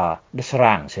kenyala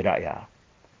diserang sedaya.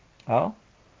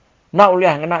 Nak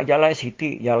uliah ngena jalai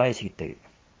siti.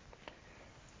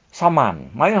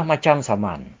 Saman, mayuh macam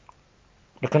saman.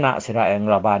 Dikena sedaya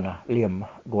ngelabana Lim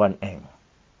Guan Eng.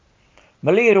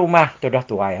 Beli rumah tudah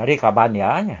tuai hari kaban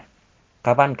ya nya.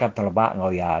 Kapan kan telebak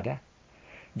ngoya dah.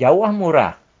 Jauh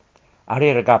murah.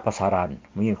 Hari rega pasaran.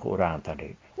 Mengikut orang tadi.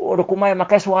 Oh, ada kumai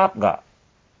makai suap enggak?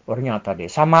 Orangnya tadi.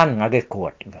 Saman ngage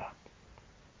kuat enggak?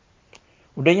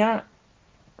 Udahnya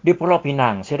di Pulau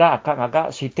Pinang. Sida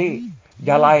agak siti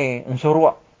jalai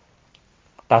ensuruak.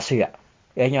 Tasya.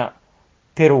 Ianya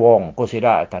tiruong ko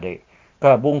sida tadi.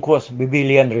 Ke bungkus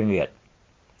bibilian ringgit.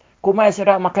 Kumai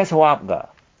sida makai suap enggak?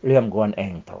 Liam guan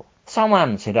eng tu.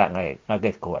 Saman sida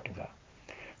ngage kuat enggak?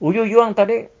 Uyuyuang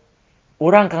tadi.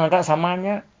 Orang kan agak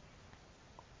samannya.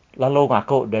 Lalu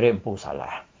ngaku dari empu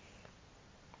salah.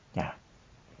 Ya.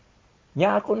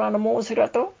 Nya aku nak nemu sida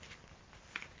tu.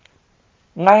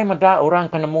 Ngai meda orang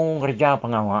kan nemu kerja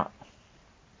pengawak.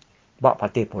 Bak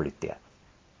parti politik.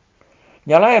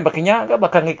 Nyala yang berkenyak ke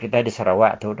bakal kita di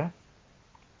Sarawak tu dah.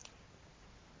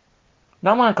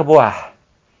 Nama kebuah.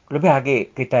 Lebih lagi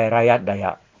kita rakyat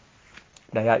Dayak.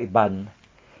 Dayak Iban.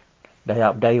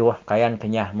 Dayak Dayuh kayan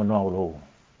kenyah menua ulu.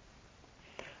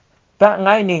 Tak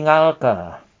ngai ninggal ke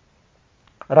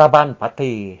Raban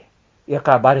Parti. Ia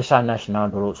ke Barisan Nasional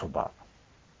dulu sebab.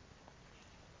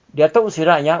 Dia tahu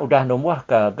siranya udah nombah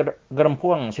ke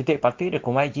gerempuang sitik parti di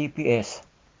kumai GPS.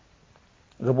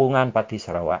 Gabungan Parti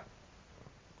Sarawak.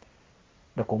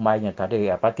 Di kumainya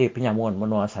tadi parti penyamun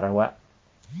menua Sarawak.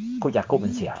 Ku Jakub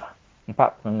mensia.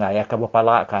 Empat pengaya ke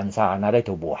bepala kansa nada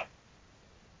itu buah.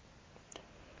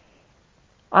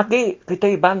 Agi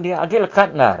kita iban dia agi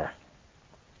lekat nar.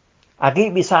 Agi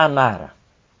bisa nar.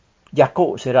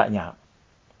 Jakub siranya.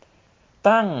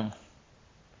 Tang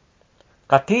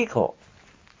kati ko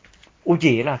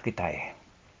ujilah kita.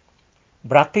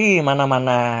 Berarti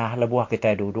mana-mana lebuah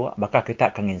kita duduk, bakal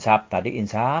kita akan insap tadi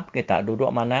insap, kita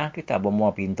duduk mana, kita bermua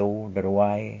pintu,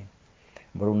 deruai,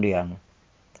 berundiang.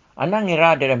 Anak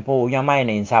ngira di rempu yang main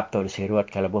insap tu disirut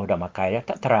kalau lebuah dah makai,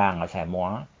 tak terang saya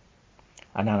mua.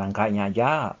 Anak langkahnya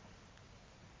aja.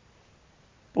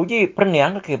 Uji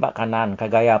perniang ke kibak kanan, ke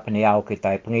gaya peniau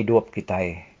kita, penghidup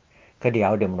kita, ke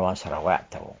diau di menua Sarawak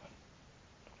tu.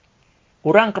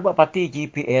 Orang kebak parti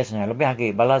GPS nya lebih lagi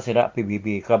bala sidak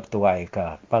PBB ke betuai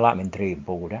ke kepala menteri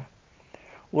empu dah.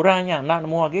 Orangnya nak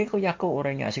nemu lagi ko jaku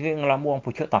orangnya sikit ngelamuang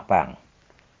pucuk tapang.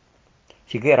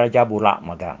 Sikit raja bulak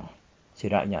magang.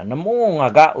 Sidaknya nemu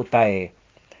ngagak utai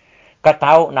ka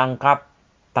tau nangkap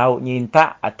tau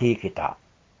nyinta hati kita.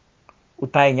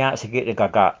 Utainya sikit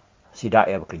digagak sidak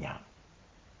ya berkenyak.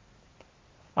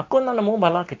 Aku nak nemu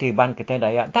bala ketiban kita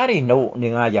Dayak tari nu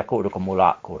ninga jaku do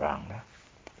kemulak kurang dah.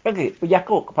 Lagi,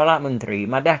 pejaku kepala menteri,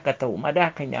 madah kata,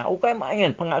 madah kenya, ukai main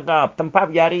pengagap,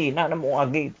 tempat jari, nak nemu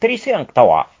lagi, terisiang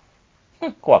ketawa.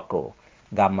 Ku aku,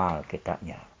 gamal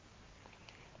kitanya.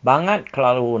 Bangat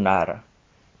kelalu unar,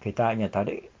 kitanya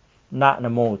tadi, nak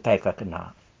nemu utai ke kena.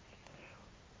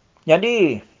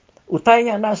 Jadi,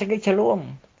 utainya nak segi celum.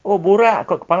 Oh, burak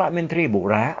kok kepala menteri,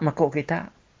 burak makuk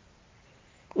kita.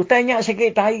 Utainya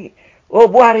segi tai, oh,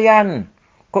 buah harian,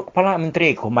 kok kepala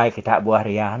menteri, kumai kita buah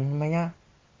harian, namanya.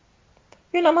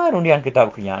 Ini nama rundian kita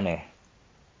berkenyak ni.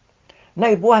 Nah,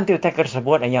 ibu hantu teker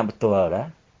sebut yang betul dah.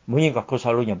 Mungkin aku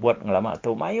selalu nyebut ngelama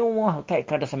tu. Mayu muah utai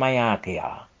kada semaya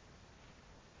kia.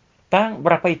 Tang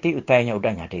berapa iti utainya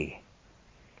udah nyadi.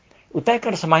 Utai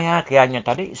kada semaya kianya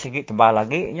tadi segi tebal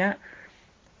lagi nya.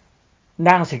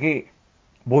 Nang segi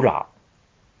bulan.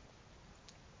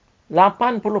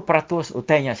 80%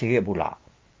 utainya segi bulan.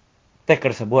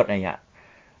 Teker sebut nya.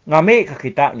 Ngami ke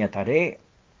kitanya tadi.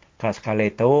 Sekali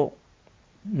tu.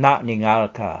 Nak ninggal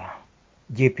ke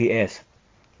GPS.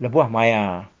 Lebuah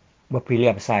maya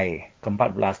berpilih besai ke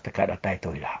 14 dekat datai tu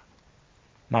lah.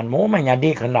 Manmu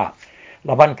menyadi kena.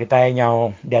 Laban kita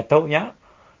yang dia tahu nya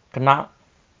kena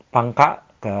pangkat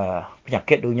ke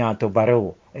penyakit dunia tu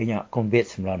baru. Ianya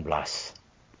COVID-19.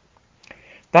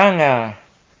 Tang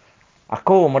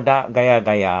aku muda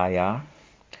gaya-gaya ya.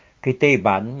 Kita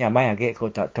iban yang mai lagi aku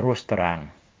tak terus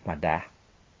terang. Madah.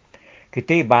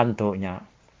 Kita iban tu nya.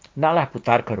 Naklah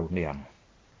putar ke rundiang.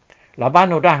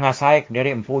 Laban udah ngasaik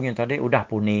dari empunya tadi, udah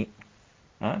puni.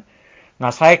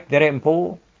 Ngasaik dari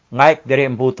empu, ngaik dari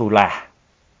empu tulah.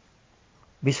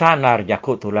 Bisa nar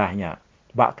jakut tulahnya.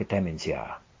 Bak kita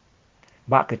mensia.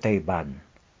 Bak kita iban.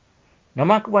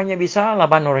 Nama kuahnya bisa,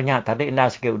 laban orangnya tadi indah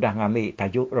sikit udah ngambil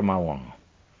tajuk remawang.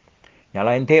 Yang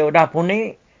lain te udah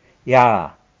puni,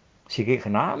 ya sikit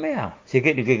kena ya.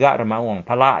 Sikit digigak remawang,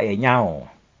 pala ya nyau.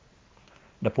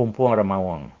 Depumpung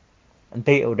remawang.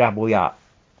 Nanti udah buyak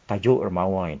tajuk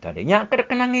remawang yang tadi. Nyak kada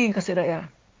kenangi ke sedaya.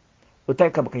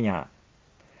 Utai ke berkenyak.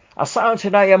 Asal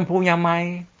sedaya yang punya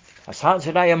mai. Asal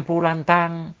sedaya yang pu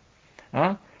lantang.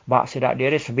 Bak sedaya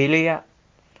diri sebili ya.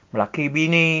 Melaki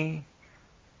bini.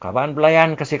 Kawan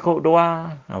belayan ke sikuk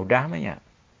dua. Udah banyak.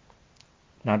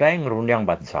 Nada yang ngerundiang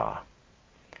bangsa.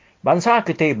 Bangsa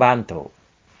kita bantu.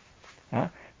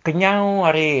 Kenyau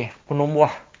hari penumbuh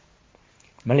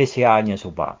Malaysia nya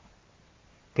subak.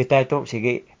 Kita itu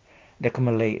sikit dek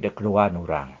melek dek keluar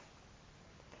orang.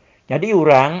 Jadi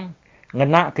orang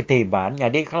ngena ketiban,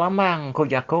 jadi kelamang ko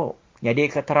jako, jadi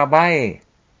keterabai.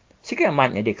 Sikit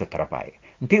amat jadi keterabai.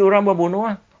 Nanti orang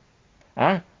berbunuh.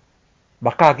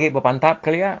 Bakal ke berpantap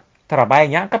kelia,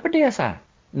 terabainya kepediasa.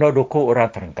 No duku orang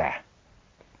terengkah.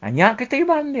 Hanya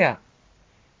ketiban dia.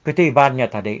 Ketibannya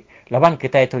tadi, lawan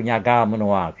kita itu nyaga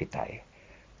menua kita.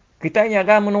 Kita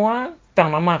nyaga menua, tang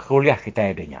nama kuliah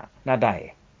kita adanya.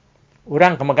 Nadai.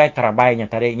 Orang kemagai terabainya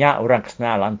tadinya, orang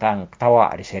kesena lantang ketawa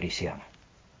di seri siang.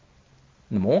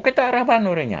 Nemu kita araban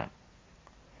orangnya.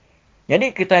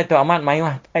 Jadi kita itu amat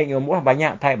mayuah, buah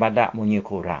banyak tai badak munyi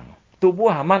kurang.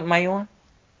 Tubuh amat mayuah,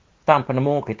 tang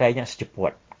penemu kita nya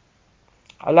seceput.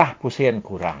 Alah pusing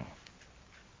kurang.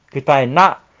 Kita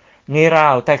nak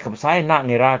ngira, saya nak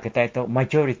ngira kita itu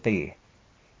majority.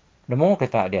 Nemu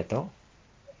kita dia tu,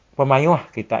 pemayuah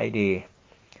kita di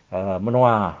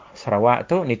menua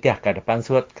Sarawak tu nitiah ke depan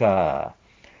suat ke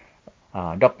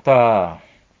Dr.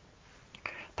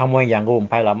 Tamuai yang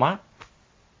umpai lama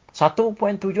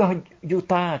 1.7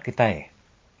 juta kita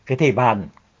ketiban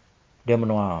dia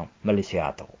menua Malaysia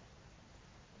tu.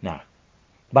 Nah,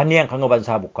 banding kanggo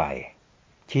bangsa bukai.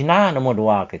 Cina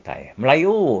nombor 2 kita,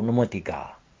 Melayu nombor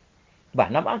 3. Bah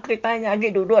nama kita nya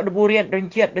agi duduk de buriat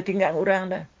renciat de tinggal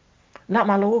orang dah. Nak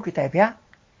malu kita pia.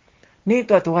 Ni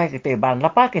tua-tua kita ban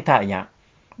lepas kita nya.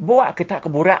 Buat kita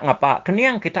keburak ngapa,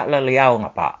 keniang kita leliau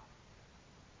ngapa.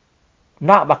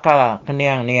 Nak bakal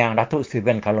keniang-niang Datuk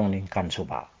Stephen Kalong Ningkan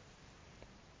Subak.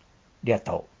 Dia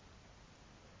tahu.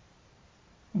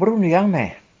 Beruniang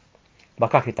meh.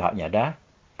 Bakal kita nya dah.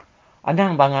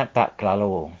 Anang banget tak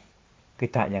kelalu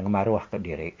kita yang ngemaruah ke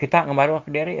diri. Kita ngemaruah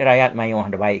ke diri, rakyat mayuah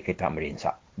de baik kita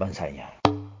merinsak bangsanya.